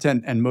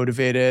competent and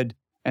motivated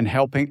and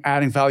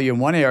adding value in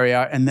one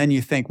area. And then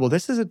you think, well,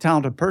 this is a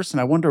talented person.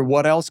 I wonder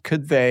what else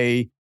could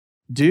they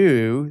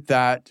do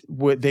that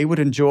they would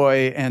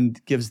enjoy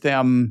and gives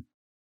them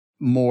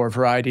more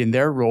variety in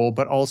their role,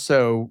 but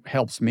also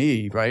helps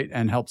me, right?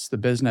 And helps the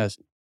business.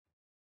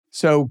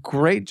 So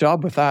great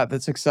job with that.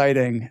 That's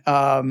exciting.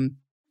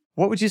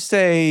 What would you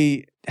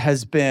say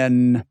has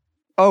been,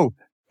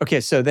 okay.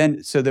 So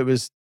there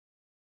was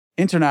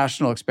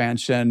international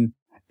expansion.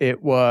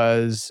 It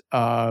was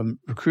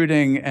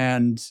recruiting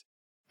and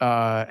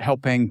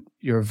helping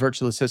your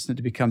virtual assistant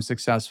to become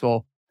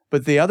successful.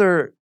 But the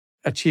other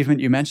achievement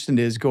you mentioned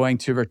is going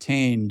to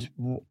retained.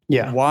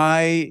 Yeah.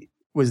 Why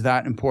was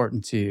that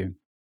important to you?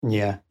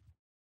 Yeah.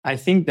 I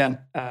think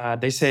that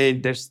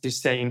there's this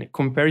saying,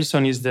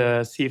 comparison is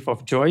the thief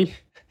of joy.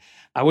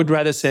 I would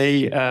rather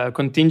say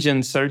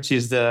contingent search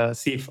is the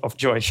thief of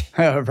joy.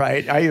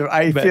 Right.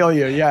 I feel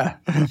you. Yeah.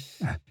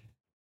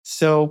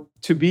 So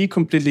to be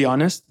completely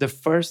honest, the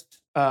first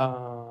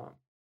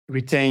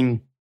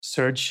retained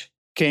search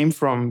came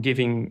from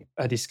giving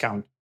a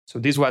discount. So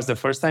this was the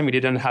first time. It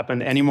didn't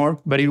happen anymore,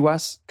 but it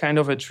was kind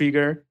of a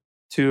trigger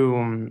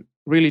to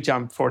really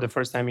jump for the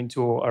first time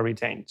into a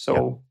retained.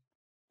 So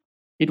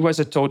it was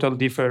a total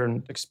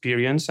different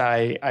experience.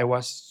 I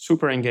was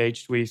super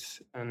engaged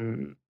with,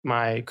 and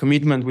my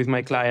commitment with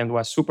my client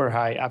was super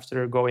high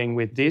after going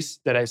with this,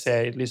 that I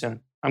said,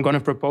 listen, I'm going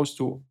to propose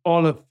to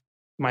all of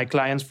my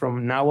clients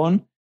from now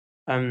on,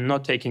 I'm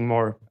not taking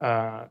more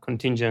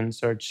contingent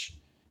search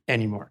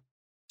anymore.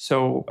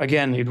 So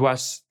again, it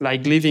was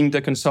like leaving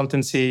the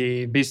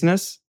consultancy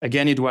business.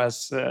 Again, it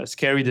was a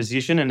scary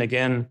decision. And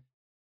again,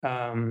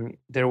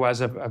 there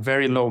was a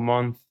very low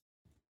month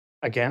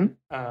again.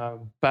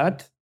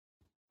 But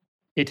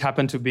it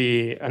happened to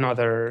be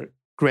another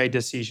great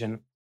decision.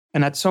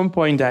 And at some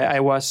point, I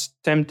was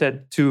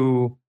tempted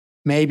to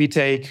maybe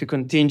take a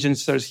contingent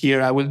search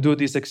here. I will do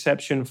this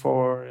exception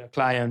for a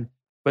client.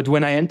 But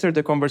when I entered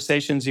the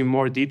conversations in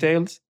more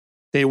details,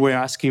 they were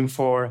asking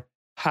for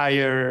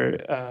higher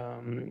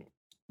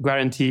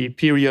guarantee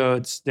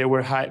periods. They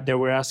were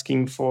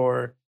asking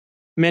for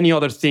many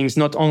other things,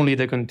 not only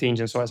the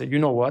contingent. So I said, you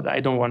know what? I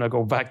don't want to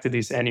go back to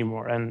this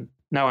anymore. And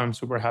now I'm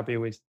super happy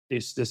with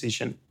this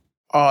decision.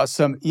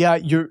 Awesome. Yeah,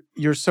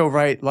 you're so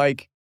right.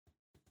 Like,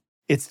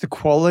 it's the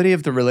quality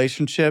of the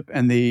relationship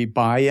and the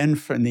buy-in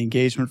from the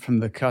engagement from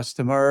the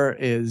customer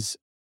is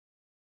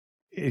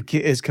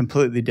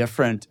completely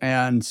different.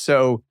 And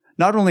so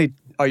not only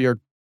are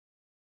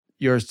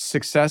your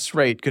success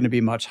rate going to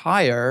be much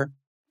higher,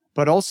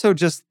 but also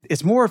just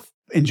it's more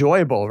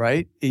enjoyable,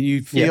 right?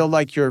 You feel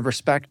like you're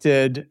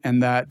respected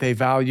and that they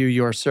value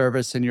your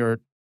service and your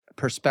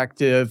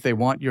perspective. They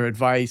want your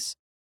advice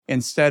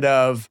instead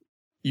of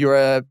you're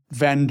a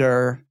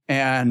vendor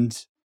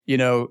and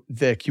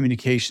the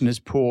communication is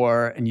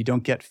poor and you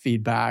don't get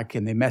feedback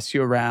and they mess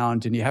you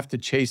around and you have to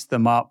chase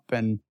them up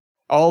and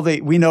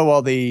we know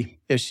all the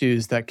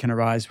issues that can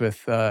arise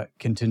with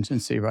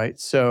contingency, right?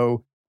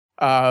 So,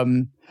 but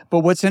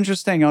what's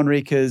interesting,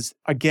 Enric, is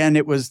again,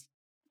 it was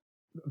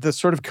the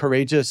sort of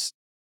courageous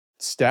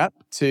step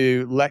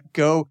to let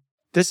go.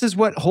 This is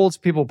what holds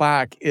people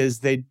back is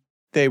they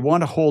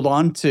want to hold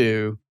on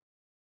to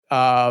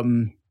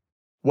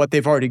what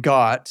they've already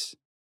got.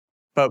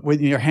 But when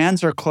your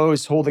hands are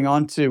closed holding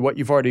on to what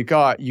you've already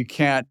got, you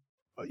can't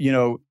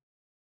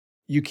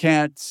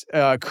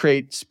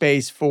create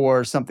space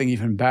for something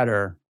even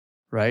better,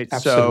 right?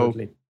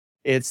 Absolutely. So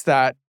it's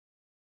that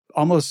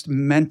almost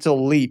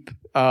mental leap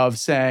of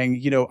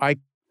saying,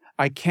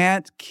 I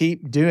can't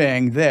keep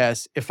doing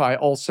this if I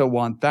also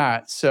want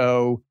that.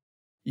 So,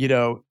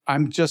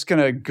 I'm just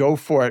going to go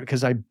for it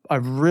because I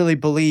really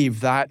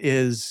believe that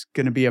is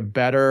going to be a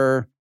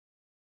better,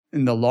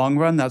 in the long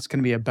run, that's going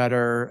to be a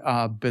better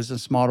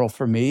business model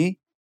for me.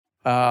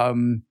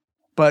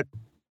 But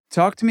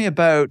talk to me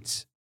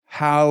about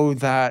how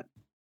that,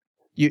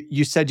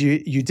 you said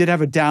you did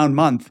have a down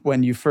month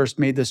when you first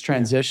made this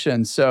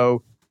transition.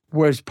 So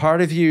was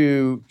part of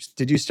you,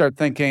 did you start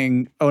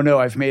thinking, oh no,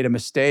 I've made a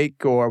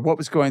mistake? Or what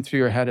was going through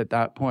your head at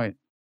that point?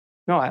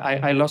 No,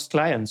 I lost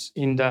clients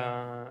in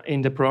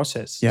the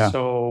process. Yeah.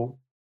 So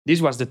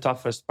this was the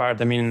toughest part.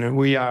 I mean,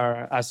 we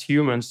are, as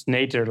humans,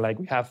 nature, like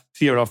we have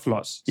fear of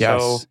loss.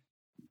 Yes. So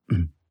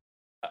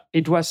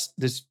it was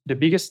the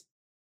biggest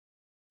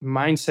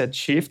mindset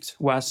shift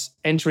was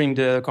entering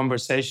the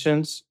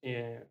conversations,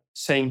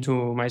 saying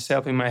to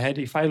myself in my head,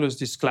 if I lose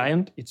this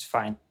client, it's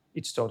fine.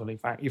 It's totally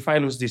fine. If I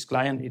lose this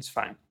client, it's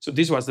fine. So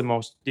this was the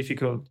most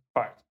difficult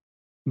part.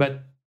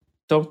 But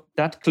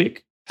that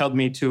click helped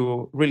me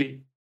to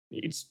really,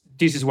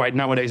 this is why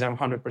nowadays I'm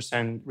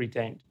 100%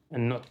 retained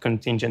and not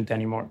contingent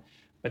anymore.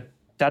 But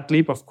that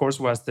leap, of course,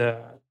 was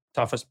the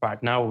toughest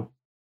part. Now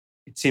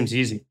it seems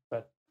easy,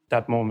 but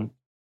that moment.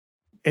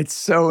 It's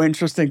so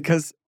interesting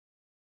because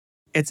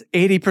it's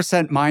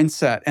 80%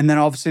 mindset. And then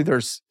obviously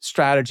there's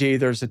strategy,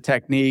 there's a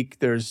technique,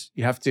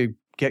 you have to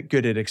get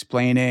good at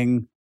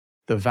explaining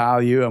the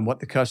value and what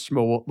the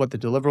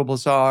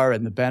deliverables are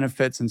and the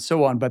benefits and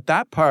so on. But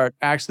that part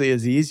actually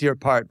is the easier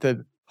part.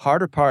 The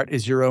harder part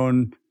is your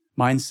own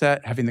mindset,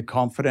 having the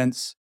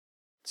confidence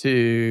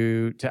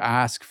to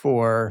ask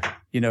for,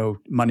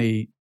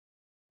 money,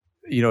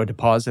 a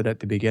deposit at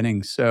the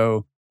beginning.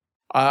 So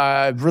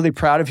I'm really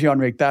proud of you,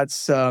 Enric.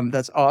 That's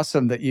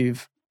awesome that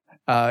you've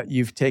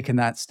taken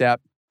that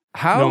step.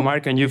 No,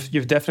 Mark, and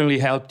you've definitely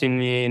helped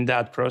me in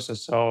that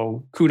process.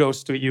 So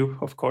kudos to you,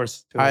 of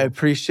course. I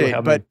appreciate.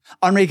 But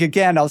Enric,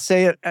 again, I'll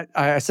say it.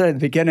 I said at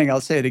the beginning.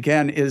 I'll say it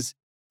again. Is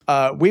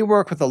we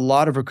work with a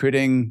lot of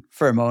recruiting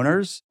firm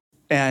owners,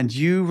 and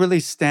you really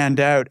stand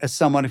out as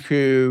someone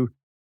who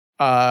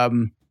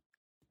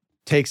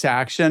takes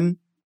action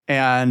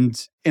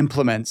and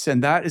implements,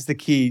 and that is the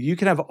key. You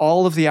can have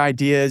all of the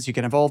ideas, you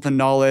can have all the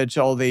knowledge,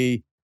 all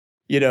the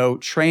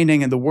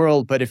training in the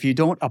world, but if you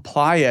don't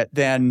apply it,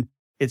 then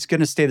it's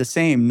going to stay the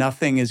same.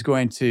 Nothing is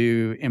going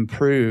to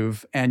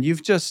improve. And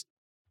you've just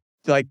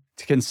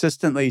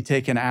consistently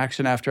taken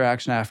action after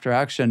action after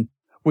action,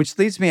 which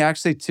leads me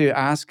actually to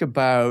ask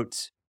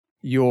about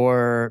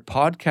your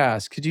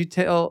podcast. Could you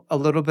tell a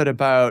little bit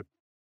about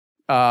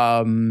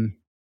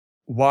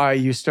why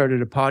you started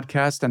a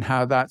podcast and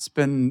how that's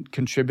been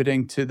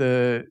contributing to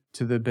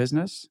the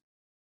business?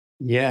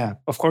 Yeah,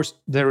 of course,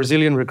 the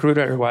Resilient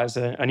Recruiter was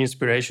an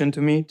inspiration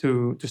to me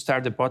to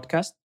start the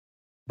podcast.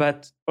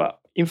 But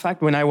in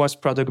fact, when I was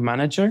product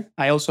manager,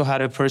 I also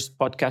had a first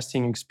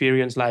podcasting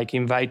experience, like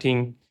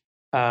inviting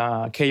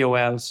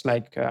KOLs,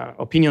 like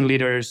opinion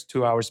leaders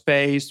to our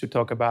space to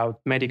talk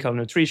about medical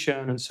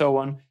nutrition and so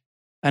on.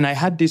 And I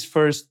had this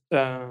first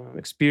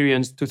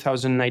experience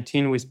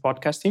 2019 with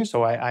podcasting.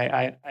 So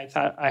I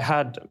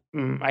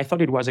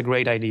thought it was a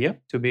great idea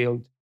to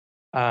build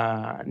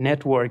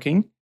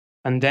networking.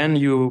 And then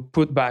you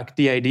put back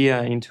the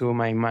idea into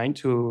my mind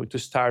to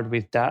start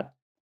with that.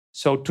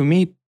 So to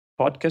me,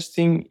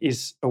 podcasting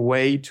is a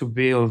way to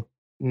build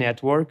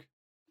network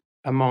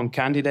among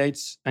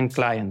candidates and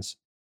clients.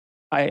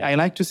 I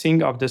like to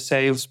think of the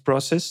sales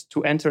process,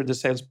 to enter the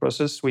sales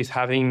process with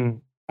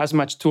having as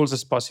much tools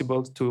as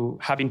possible to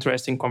have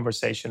interesting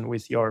conversation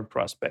with your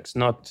prospects,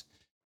 not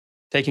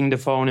taking the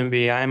phone and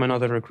I'm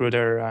another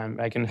recruiter,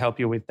 I can help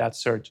you with that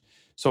search.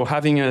 So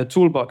having a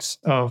toolbox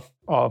of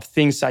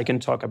things I can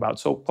talk about.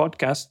 So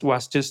podcast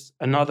was just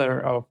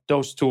another of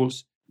those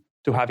tools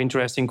to have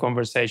interesting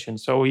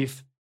conversations. So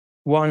if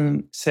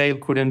one sale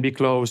couldn't be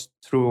closed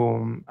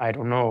through,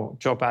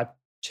 job ad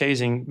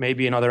chasing,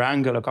 maybe another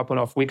angle a couple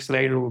of weeks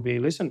later will be,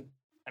 listen,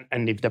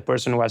 and if the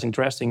person was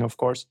interesting, of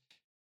course,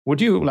 would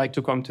you like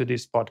to come to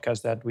this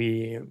podcast that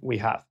we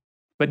have?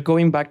 But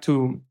going back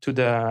to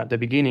the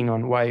beginning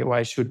on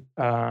why should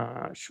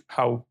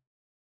how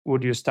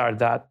would you start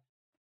that?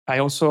 I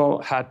also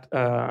had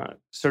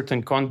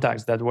certain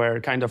contacts that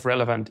were kind of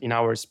relevant in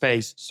our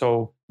space.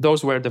 So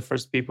those were the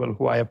first people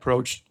who I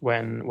approached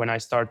when I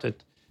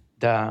started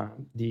the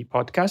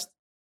podcast.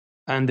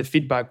 And the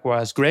feedback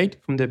was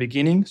great from the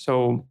beginning.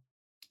 So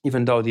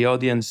even though the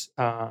audience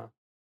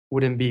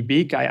wouldn't be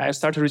big, I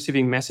started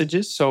receiving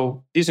messages.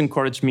 So this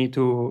encouraged me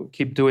to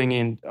keep doing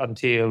it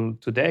until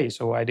today.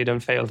 So I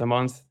didn't fail the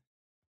month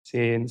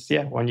since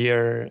 1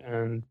 year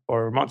and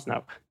 4 months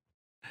now.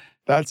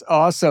 That's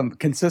awesome.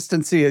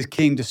 Consistency is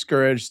king,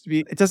 discouraged.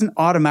 It doesn't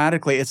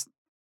automatically, it's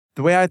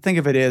the way I think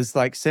of it is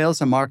like sales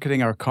and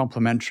marketing are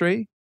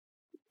complementary.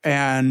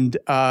 And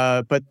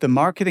but the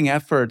marketing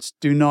efforts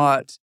do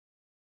not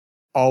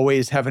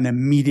always have an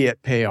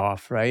immediate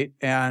payoff, right?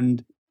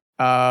 And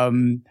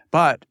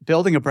but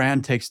building a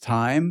brand takes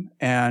time,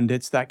 and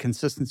it's that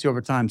consistency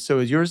over time. So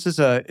is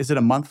it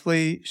a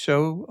monthly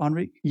show,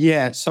 Enric?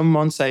 Yeah, some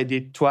months I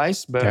did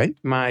twice, but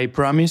my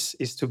promise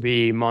is to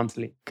be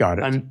monthly. Got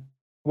it. And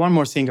one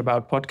more thing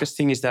about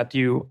podcasting is that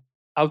you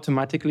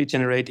automatically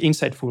generate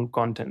insightful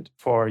content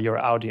for your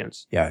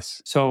audience.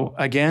 Yes. So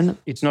again,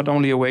 it's not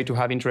only a way to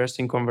have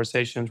interesting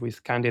conversations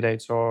with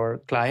candidates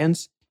or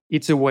clients,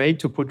 it's a way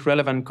to put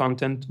relevant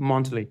content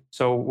monthly.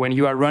 So when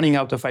you are running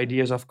out of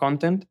ideas of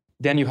content,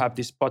 then you have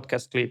this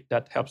podcast clip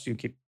that helps you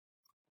keep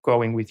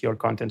going with your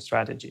content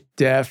strategy.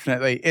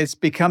 Definitely. It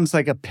becomes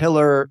like a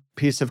pillar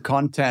piece of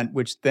content,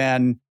 which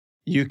then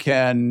you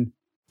can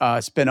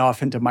spin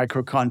off into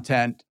micro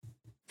content,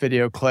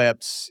 video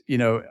clips,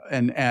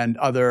 and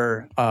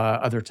other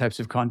types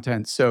of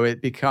content. So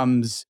it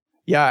becomes,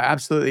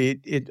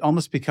 absolutely. It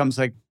almost becomes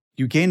like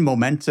you gain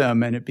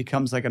momentum, and it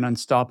becomes like an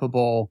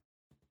unstoppable,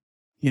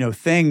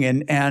 thing.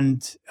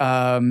 And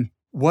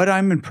what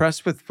I'm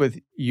impressed with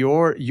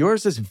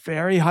yours is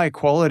very high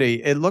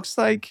quality. It looks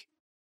like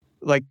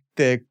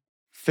the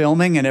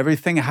filming and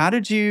everything. How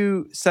did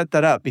you set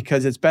that up?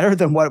 Because it's better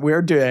than what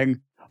we're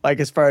doing. Like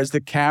as far as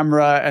the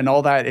camera and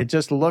all that, it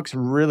just looks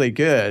really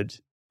good.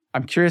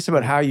 I'm curious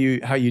about how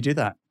you do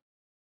that.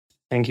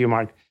 Thank you,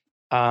 Mark.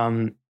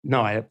 The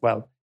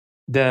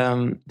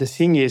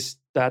thing is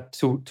that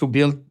to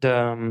build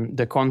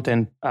the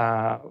content,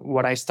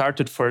 what I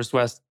started first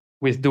was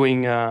with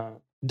doing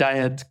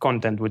diet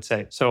content, would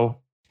say. So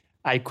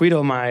I quit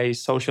all my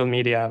social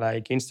media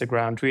like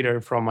Instagram, Twitter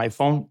from my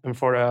phone, and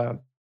for a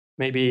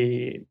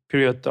maybe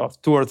period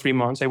of 2 or 3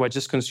 months, I was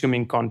just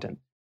consuming content,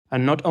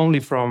 and not only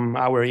from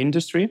our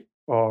industry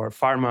or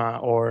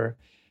pharma or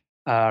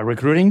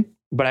recruiting,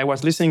 but I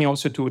was listening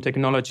also to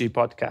technology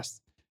podcasts.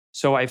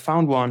 So I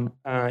found one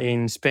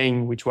in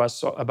Spain, which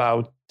was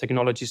about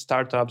technology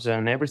startups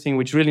and everything,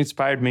 which really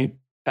inspired me.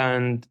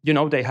 And,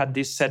 they had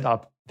this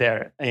setup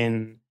there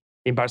in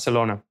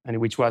Barcelona, and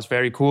which was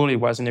very cool. It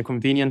was in a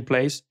convenient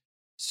place.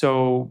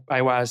 So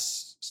I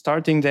was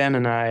starting then,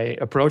 and I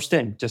approached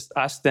them, just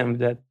asked them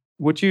that,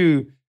 would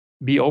you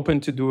be open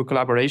to do a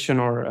collaboration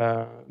or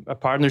a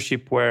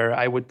partnership where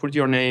I would put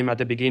your name at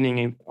the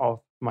beginning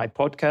of my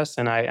podcast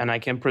and I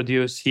can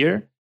produce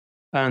here?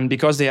 And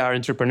because they are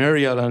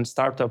entrepreneurial and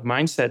startup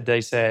mindset, they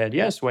said,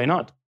 yes, why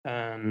not?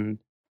 And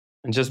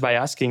just by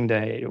asking,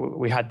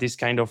 we had this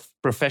kind of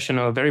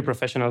very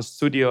professional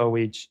studio,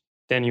 which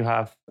then you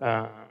have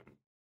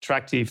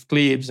attractive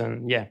clips.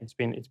 And yeah, it's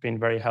been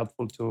very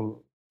helpful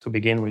to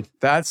begin with.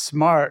 That's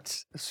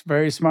smart. It's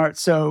very smart.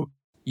 So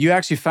you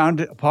actually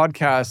found a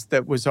podcast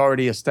that was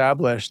already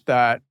established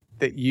that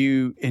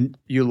you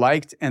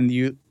liked, and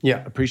you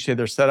appreciated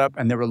their setup,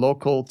 and they were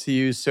local to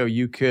you, so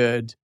you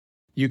could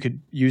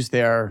use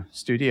their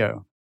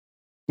studio.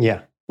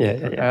 Yeah.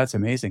 That's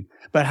amazing.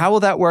 But how will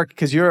that work?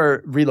 Because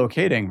you're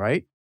relocating,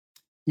 right?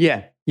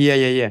 Yeah.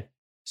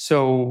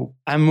 So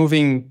I'm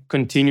moving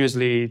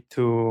continuously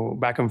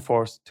back and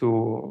forth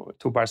to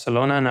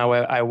Barcelona. Now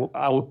I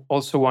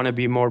also want to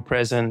be more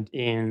present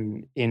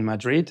in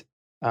Madrid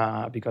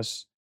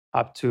because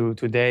up to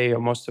today,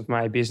 most of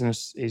my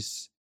business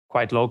is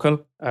quite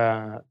local,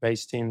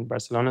 based in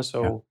Barcelona.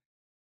 So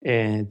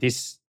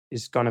this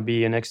is going to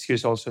be an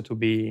excuse also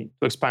to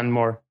expand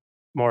more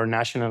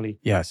nationally.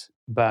 Yes.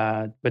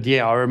 But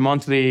yeah, our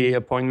monthly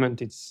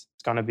appointment, it's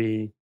going to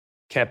be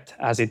kept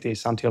as it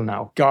is until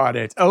now. Got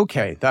it.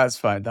 Okay, that's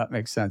fine. That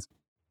makes sense.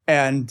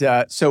 And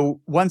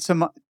so once a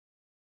month,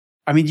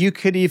 I mean, you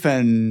could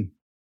even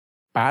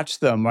batch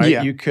them, right?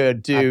 Yeah. You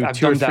could do I've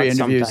 2 or 3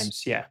 interviews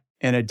sometimes,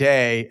 in a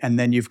day, and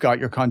then you've got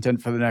your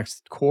content for the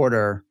next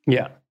quarter.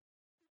 Yeah.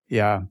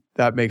 Yeah,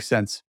 that makes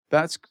sense.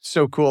 That's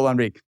so cool,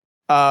 Enric.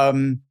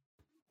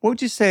 What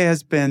would you say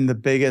has been the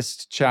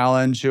biggest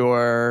challenge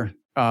or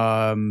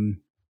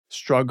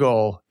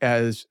struggle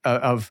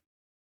of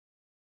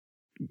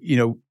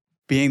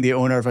being the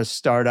owner of a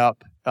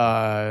startup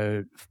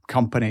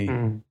company?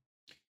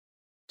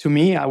 To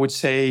me, I would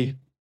say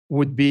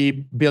would be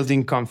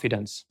building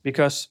confidence,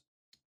 because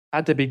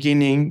at the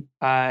beginning,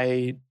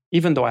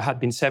 even though I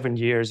had been 7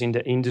 years in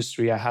the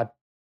industry, I had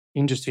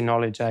industry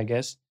knowledge, I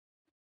guess.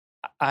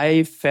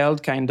 I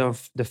felt kind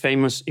of the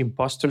famous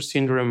imposter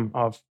syndrome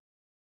of,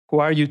 who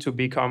are you to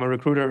become a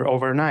recruiter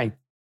overnight?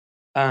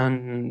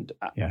 And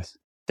yes,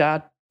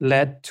 that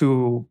led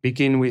to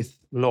begin with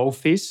low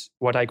fees,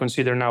 what I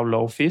consider now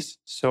low fees.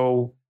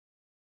 So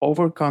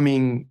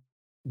overcoming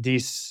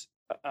this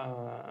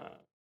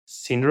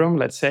syndrome,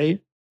 let's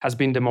say, has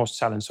been the most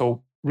challenge.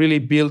 So really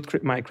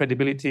build my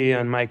credibility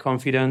and my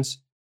confidence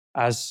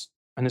as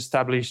an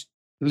established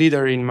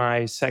leader in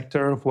my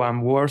sector, who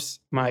I'm worth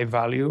my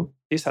value.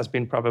 This has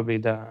been probably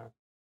the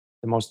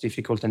most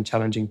difficult and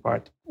challenging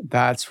part.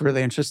 That's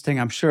really interesting.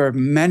 I'm sure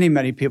many,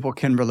 many people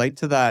can relate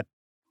to that.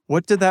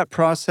 What did that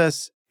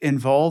process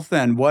involve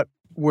then? What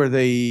were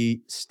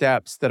the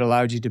steps that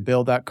allowed you to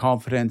build that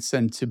confidence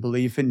and to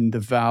believe in the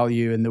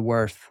value and the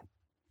worth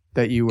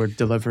that you were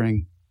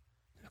delivering?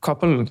 A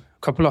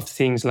couple of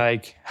things,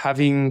 like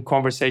having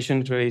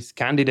conversations with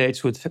candidates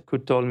who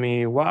could tell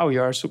me, wow,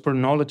 you are super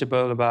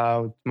knowledgeable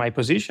about my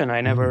position.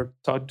 I never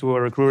talked to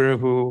a recruiter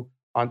who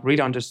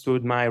really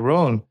understood my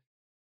role.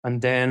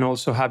 And then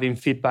also having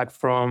feedback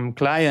from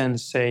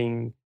clients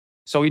saying,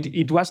 so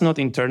it was not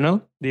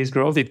internal, this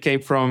growth, it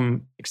came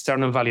from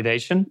external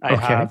validation, I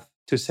have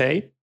to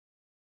say.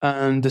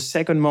 And the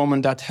second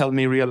moment that helped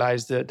me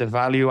realize the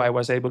value I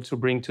was able to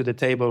bring to the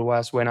table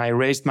was when I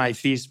raised my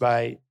fees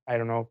by,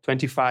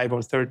 25 or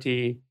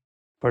 30%.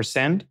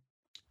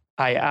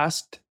 I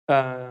asked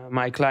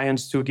my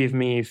clients to give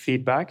me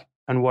feedback.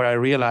 And what I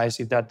realized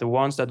is that the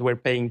ones that were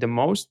paying the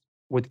most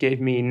would give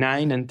me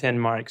 9 and 10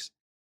 marks.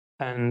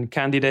 And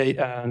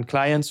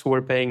clients who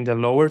were paying the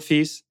lower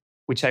fees,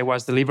 which I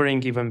was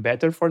delivering even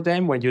better for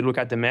them when you look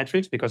at the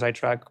metrics, because I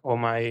track all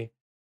my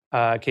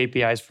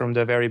KPIs from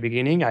the very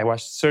beginning. I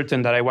was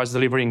certain that I was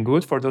delivering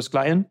good for those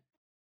clients.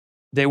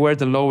 They were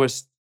the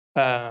lowest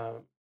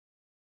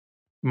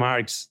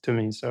marks to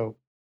me. So,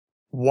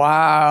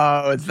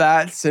 wow,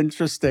 that's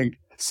interesting.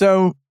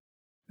 So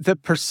the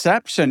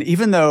perception,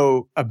 even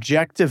though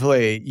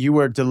objectively you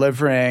were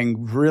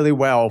delivering really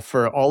well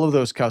for all of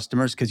those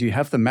customers, because you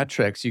have the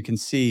metrics, you can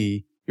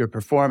see your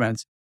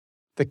performance,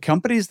 the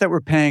companies that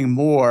were paying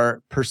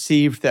more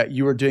perceived that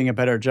you were doing a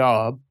better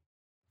job.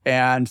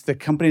 And the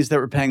companies that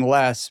were paying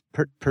less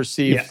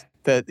perceived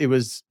that it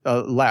was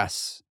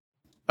less.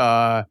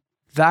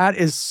 That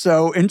is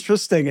so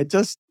interesting. It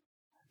just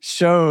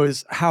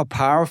shows how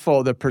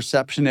powerful the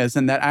perception is.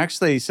 And that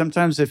actually,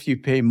 sometimes if you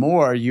pay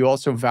more, you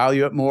also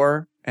value it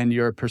more and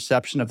your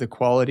perception of the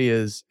quality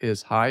is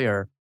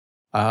higher.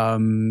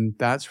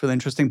 That's really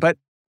interesting. But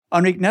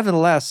Enric,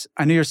 nevertheless,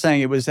 I know you're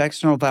saying it was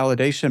external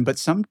validation,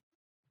 but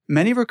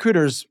many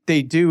recruiters,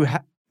 they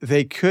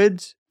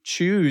could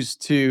choose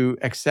to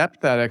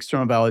accept that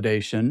external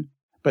validation,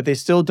 but they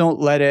still don't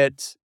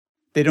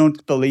they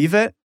don't believe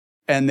it,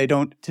 and they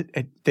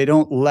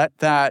don't let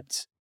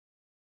that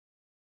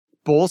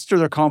bolster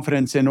their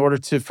confidence in order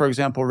to, for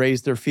example,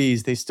 raise their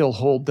fees. They still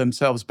hold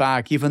themselves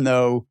back, even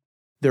though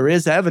there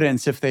is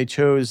evidence if they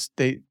chose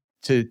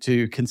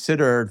to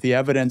consider the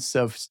evidence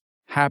of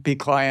happy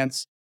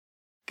clients,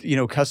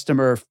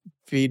 customer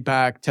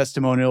feedback,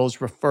 testimonials,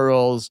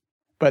 referrals,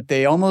 but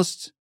they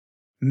almost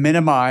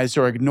minimize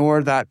or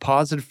ignore that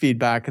positive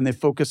feedback, and they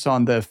focus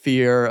on the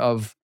fear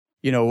of,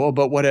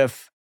 but what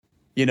if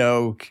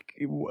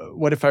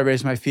I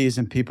raise my fees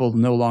and people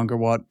no longer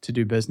want to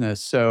do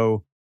business?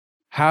 So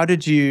how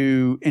did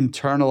you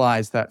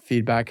internalize that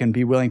feedback and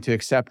be willing to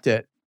accept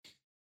it?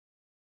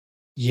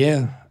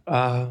 Yeah.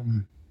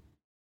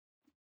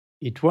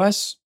 It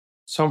was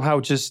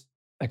somehow just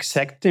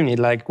accepting it.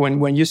 Like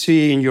when you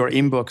see in your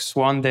inbox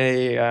one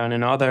day and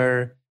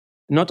another,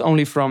 not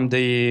only from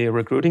the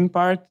recruiting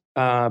part,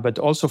 but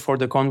also for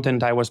the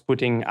content I was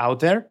putting out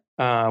there,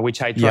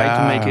 which I tried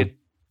to make it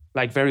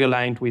like very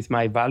aligned with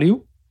my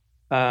value.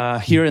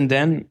 Here and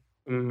then,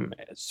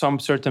 some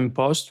certain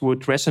posts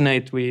would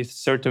resonate with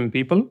certain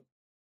people.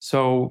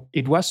 So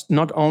it was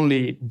not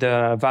only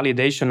the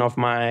validation of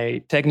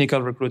my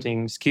technical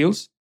recruiting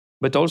skills,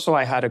 but also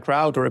I had a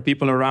crowd or a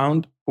people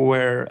around who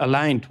were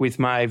aligned with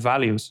my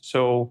values.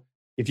 So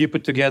if you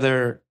put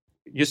together,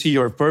 you see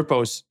your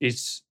purpose,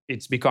 it's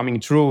becoming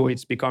true,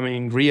 it's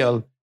becoming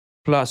real,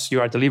 plus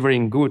you are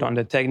delivering good on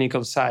the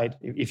technical side.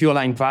 If you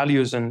align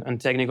values and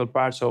technical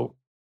parts, so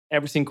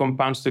everything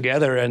compounds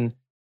together, and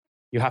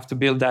you have to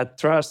build that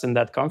trust and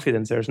that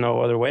confidence. There's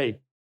no other way.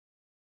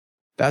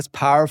 That's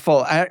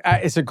powerful.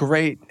 It's a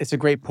great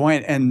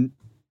point. And,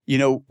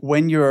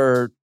 when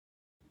you're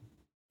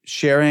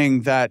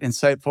sharing that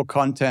insightful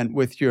content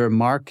with your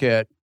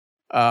market,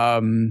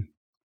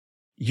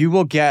 you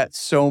will get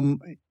so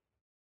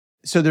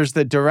there's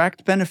the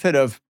direct benefit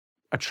of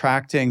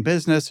attracting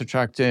business,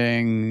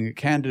 attracting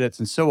candidates,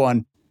 and so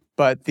on.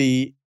 But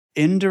the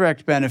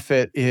indirect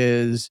benefit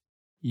is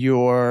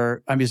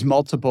is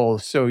multiple.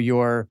 So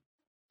you're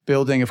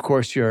building, of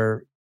course,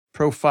 your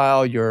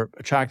profile, you're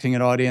attracting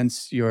an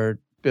audience, you're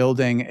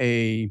building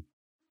a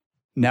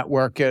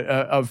network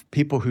of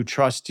people who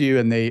trust you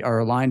and they are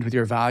aligned with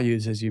your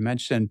values, as you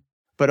mentioned.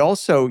 But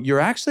also, you're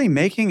actually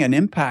making an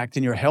impact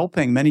and you're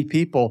helping many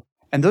people.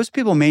 And those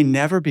people may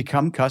never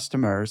become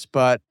customers,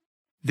 but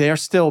they're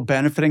still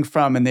benefiting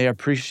from and they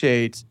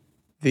appreciate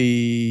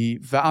the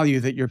value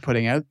that you're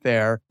putting out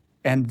there.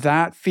 And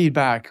that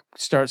feedback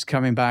starts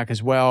coming back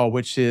as well,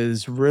 which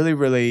is really,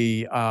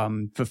 really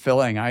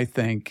fulfilling, I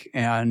think,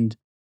 and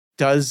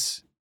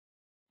does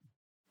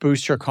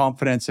boost your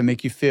confidence and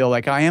make you feel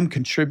like I am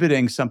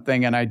contributing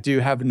something and I do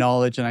have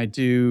knowledge and I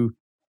do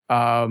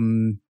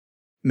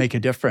make a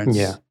difference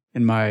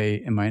in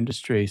my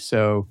industry.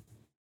 So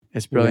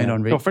it's brilliant,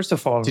 Enric. So first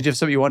of all, did you have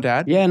something you want to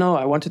add? Yeah, no,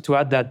 I wanted to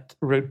add that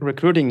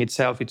recruiting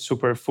itself, it's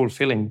super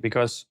fulfilling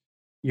because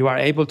you are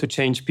able to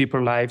change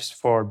people's lives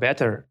for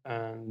better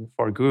and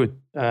for good.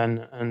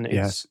 And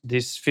it's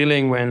this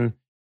feeling when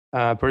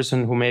a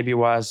person who maybe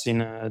was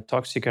in a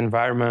toxic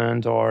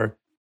environment or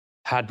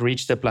had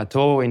reached a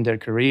plateau in their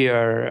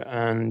career,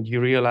 and you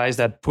realize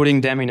that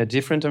putting them in a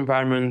different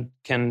environment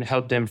can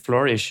help them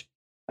flourish.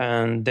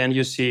 And then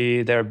you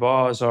see their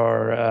boss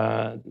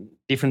or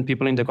different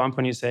people in the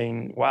company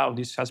saying, wow,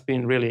 this has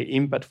been really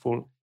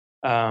impactful.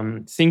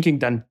 Thinking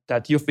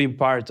that you've been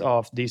part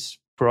of this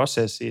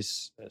process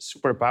is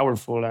super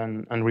powerful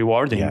and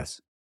rewarding. Yes,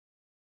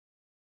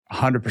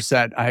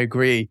 100%. I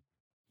agree.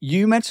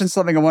 You mentioned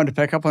something I wanted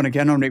to pick up on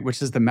again, Enric,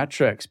 which is the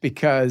metrics,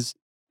 because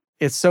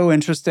it's so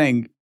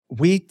interesting.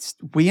 We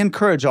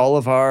encourage all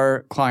of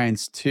our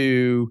clients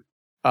to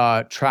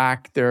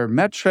track their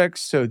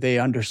metrics so they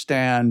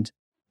understand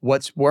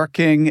what's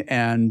working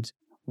and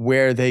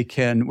where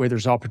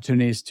there's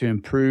opportunities to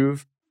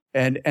improve.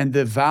 And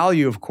the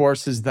value, of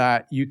course, is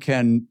that you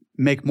can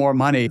make more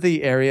money.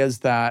 The areas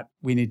that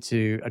we need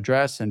to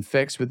address and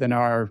fix within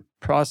our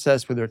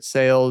process, whether it's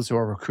sales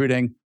or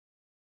recruiting,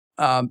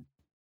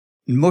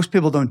 most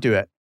people don't do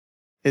it,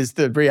 is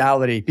the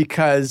reality,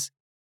 because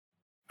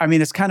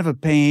it's kind of a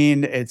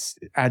pain. It's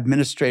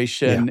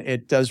administration. Yeah.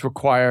 It does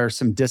require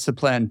some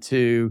discipline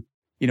to,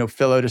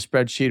 fill out a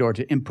spreadsheet or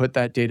to input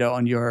that data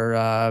on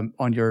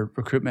your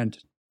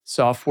recruitment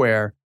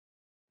software.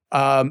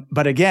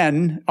 But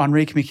again,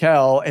 Enric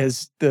Miquel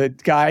is the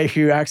guy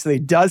who actually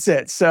does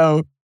it.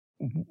 So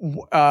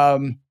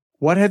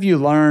what have you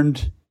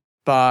learned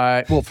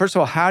first of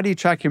all, how do you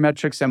track your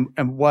metrics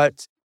and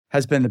what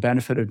has been the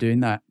benefit of doing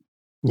that?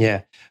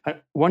 Yeah.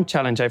 One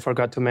challenge I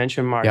forgot to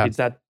mention, Mark, is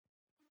that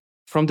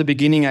from the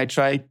beginning, I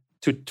tried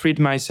to treat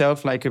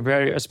myself like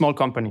a small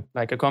company,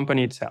 like a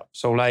company itself.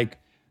 So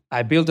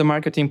I built a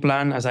marketing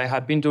plan as I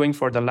had been doing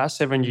for the last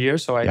 7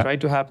 years. So I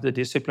tried to have the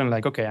discipline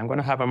like, okay, I'm going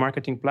to have a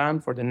marketing plan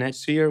for the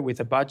next year with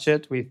a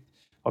budget, with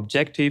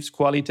objectives,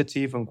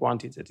 qualitative and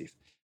quantitative.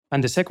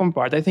 And the second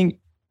part, I think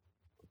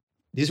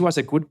this was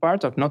a good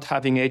part of not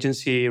having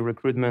agency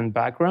recruitment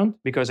background,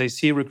 because I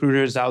see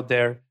recruiters out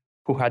there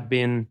who had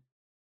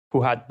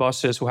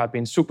bosses who have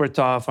been super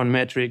tough on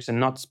metrics and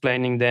not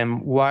explaining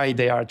them why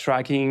they are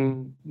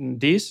tracking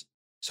this.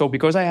 So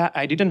because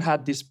I didn't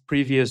have this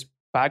previous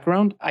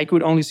background, I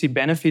could only see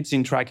benefits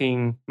in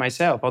tracking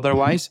myself.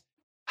 Otherwise,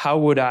 how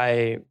would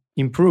I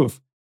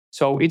improve?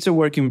 So it's a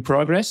work in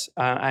progress.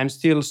 I'm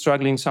still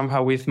struggling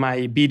somehow with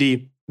my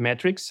BD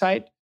metrics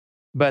side.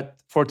 But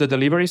for the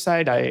delivery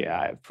side,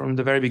 I from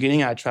the very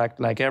beginning, I tracked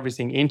like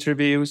everything: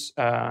 interviews,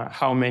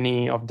 how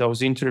many of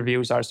those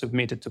interviews are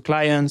submitted to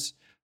clients,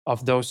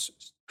 of those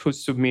who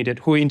submitted,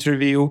 who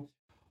interview,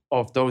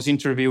 of those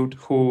interviewed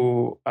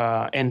who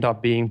end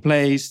up being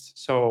placed.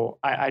 So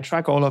I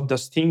track all of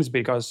those things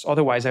because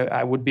otherwise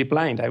I would be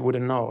blind. I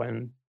wouldn't know.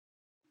 And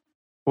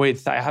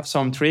I have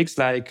some tricks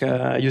like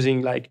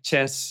using like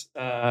chess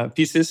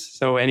pieces.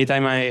 So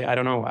anytime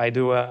I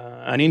do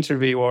an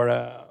interview or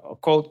a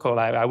cold call,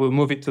 I will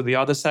move it to the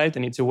other side,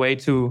 and it's a way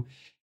to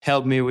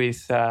help me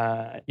with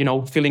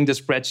filling the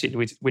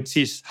spreadsheet, which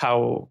is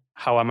how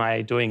am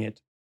I doing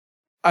it.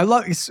 I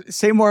love.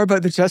 Say more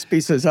about the chess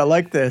pieces. I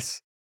like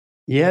this.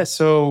 Yeah,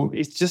 so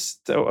it's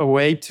just a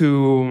way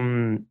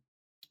to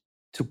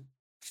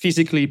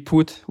physically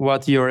put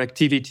what your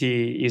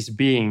activity is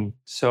being.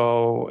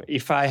 So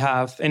if I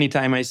have,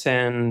 anytime I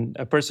send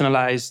a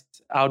personalized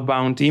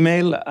outbound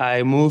email,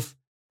 I move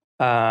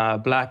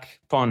black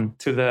pawn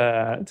to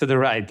the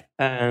right.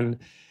 And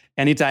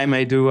anytime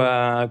I do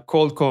a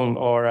cold call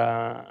or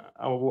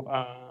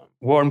a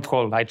warm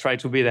call, I try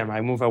to be them.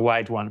 I move a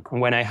white one. And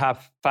when I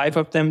have 5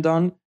 of them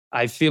done,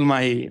 I fill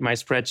my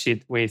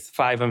spreadsheet with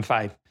 5 and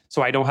 5.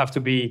 So I don't have to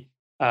be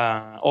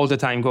all the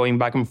time going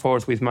back and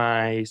forth with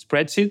my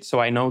spreadsheet. So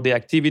I know the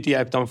activity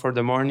I've done for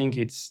the morning,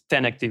 it's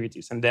 10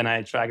 activities, and then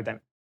I track them.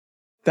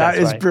 That's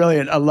is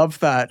brilliant. I love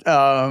that.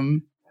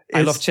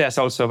 I love chess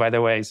also, by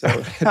the way. So,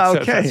 okay.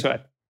 So that's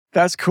right.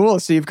 That's cool.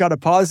 So you've got a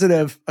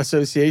positive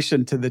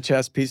association to the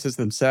chess pieces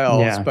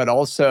themselves, but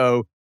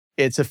also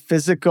it's a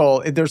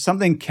physical, there's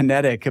something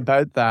kinetic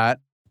about that.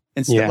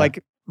 Instead,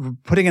 like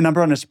putting a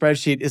number on a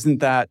spreadsheet isn't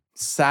that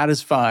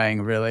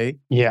satisfying, really.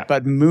 Yeah.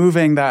 But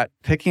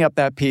picking up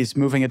that piece,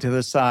 moving it to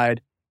the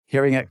side,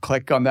 hearing it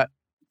click on that,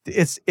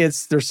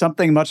 there's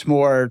something much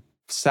more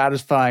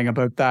satisfying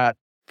about that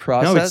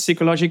process. No, it's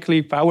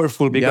psychologically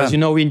powerful because,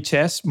 in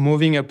chess,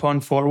 moving a pawn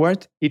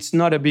forward, it's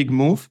not a big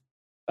move.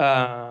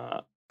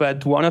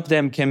 But one of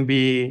them can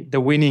be the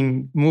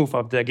winning move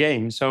of the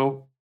game.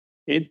 So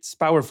it's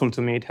powerful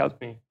to me. It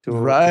helped me to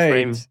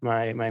frame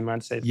my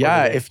mindset.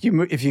 Yeah, if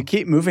you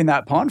keep moving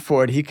that pawn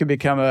forward, he could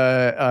become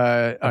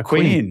a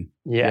queen.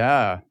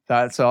 Yeah,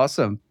 that's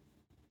awesome.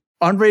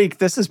 Enric,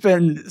 this has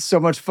been so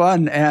much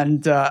fun,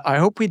 and I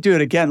hope we do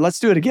it again. Let's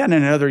do it again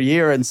in another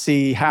year and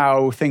see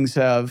how things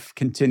have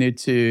continued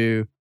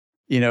to,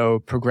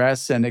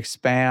 progress and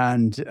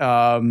expand.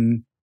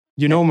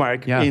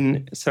 Mark,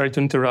 sorry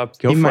to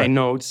interrupt. My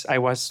notes, I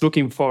was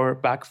looking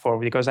back for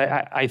because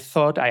I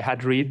thought I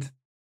had read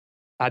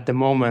at the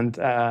moment,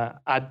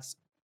 at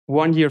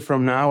 1 year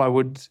from now, I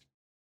would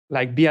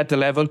be at the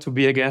level to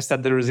be a guest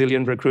at the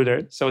Resilient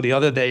Recruiter. So the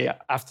other day,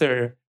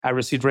 after I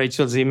received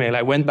Rachel's email,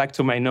 I went back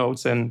to my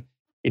notes, and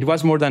it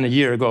was more than a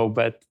year ago,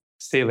 but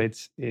still,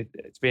 it's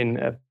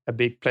been a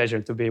big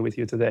pleasure to be with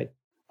you today.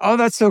 Oh,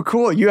 that's so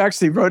cool. You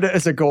actually wrote it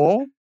as a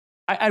goal?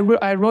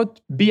 I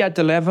wrote be at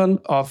the level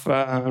of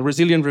a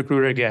Resilient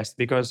Recruiter guest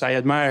because I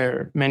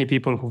admire many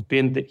people who've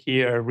been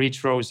here,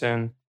 Rich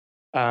Rosen,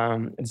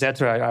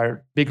 etc.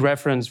 are big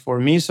reference for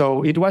me.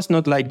 So it was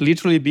not like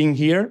literally being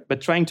here, but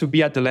trying to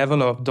be at the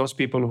level of those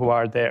people who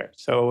are there.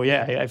 So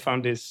I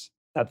found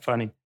that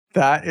funny.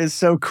 That is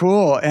so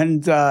cool.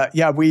 And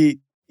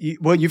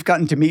you've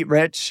gotten to meet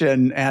Rich,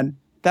 and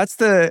that's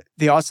the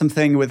awesome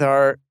thing with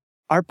our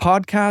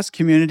podcast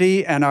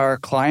community, and our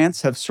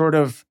clients have sort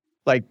of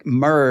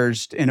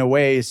merged in a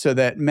way so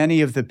that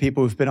many of the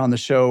people who've been on the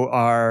show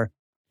are,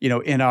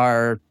 in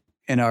our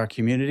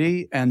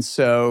community. And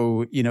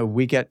so,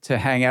 we get to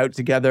hang out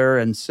together.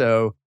 And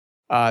so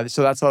that's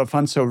a lot of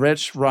fun. So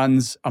Rich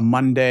runs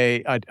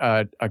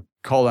a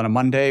call on a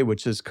Monday,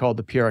 which is called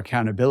the Peer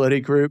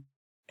Accountability Group.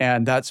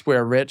 And that's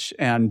where Rich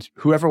and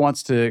whoever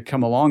wants to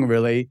come along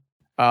really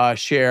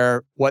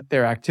share what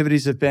their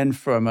activities have been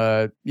from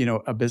a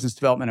business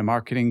development and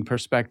marketing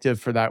perspective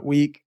for that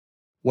week,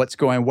 what's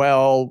going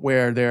well,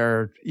 where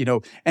they're,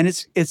 and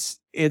it's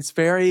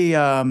very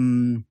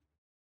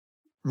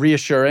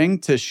reassuring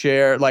to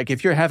share. Like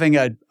if you're having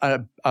a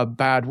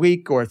bad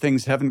week or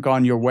things haven't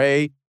gone your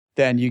way,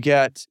 then you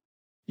get,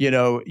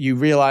 you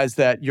realize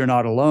that you're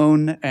not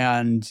alone,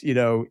 and,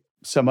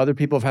 some other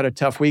people have had a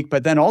tough week,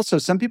 but then also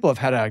some people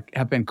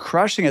have been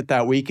crushing it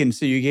that week. And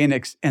so you gain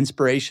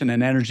inspiration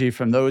and energy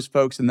from those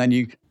folks. And then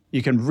you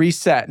can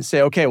reset and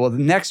say, okay, well, the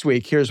next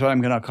week, here's what I'm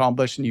going to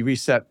accomplish. And you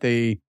reset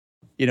the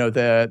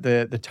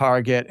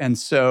target. And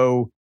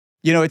so,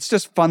 it's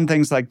just fun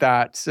things like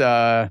that.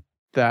 100%,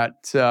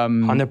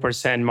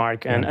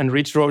 Mark. And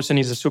Rich Rosen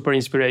is a super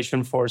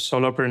inspiration for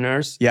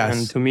solopreneurs. Yes.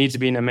 And to me, it's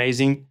been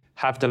amazing.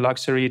 Have the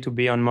luxury to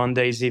be on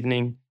Mondays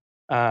evening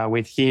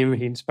with him.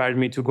 He inspired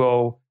me to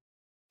go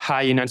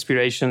high in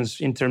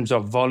aspirations in terms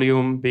of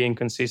volume, being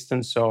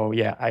consistent. So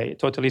yeah, I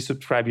totally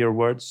subscribe your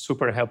words.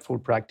 Super helpful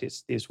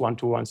practice, these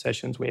one-to-one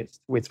sessions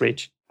with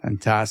Rich.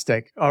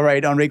 Fantastic. All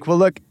right, Enric. Well,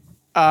 look,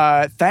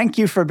 thank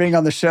you for being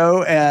on the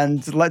show, and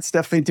let's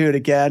definitely do it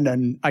again.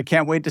 And I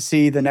can't wait to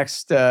see the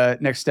next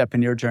step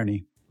in your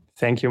journey.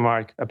 Thank you,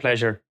 Mark. A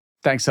pleasure.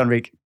 Thanks,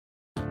 Enric.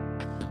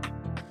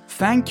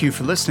 Thank you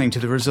for listening to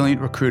The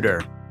Resilient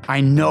Recruiter. I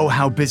know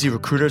how busy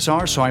recruiters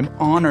are, so I'm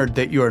honored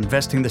that you're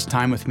investing this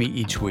time with me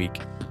each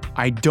week.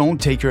 I don't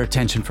take your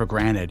attention for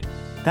granted.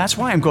 That's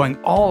why I'm going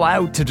all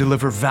out to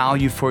deliver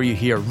value for you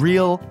here,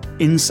 real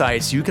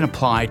insights you can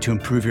apply to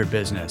improve your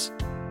business.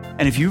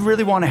 And if you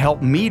really want to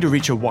help me to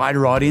reach a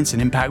wider audience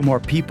and impact more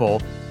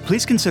people,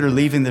 please consider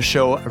leaving the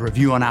show a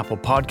review on Apple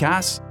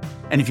Podcasts.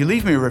 And if you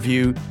leave me a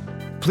review,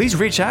 please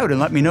reach out and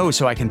let me know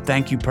so I can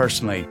thank you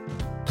personally.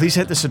 Please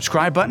hit the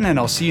subscribe button, and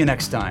I'll see you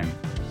next time.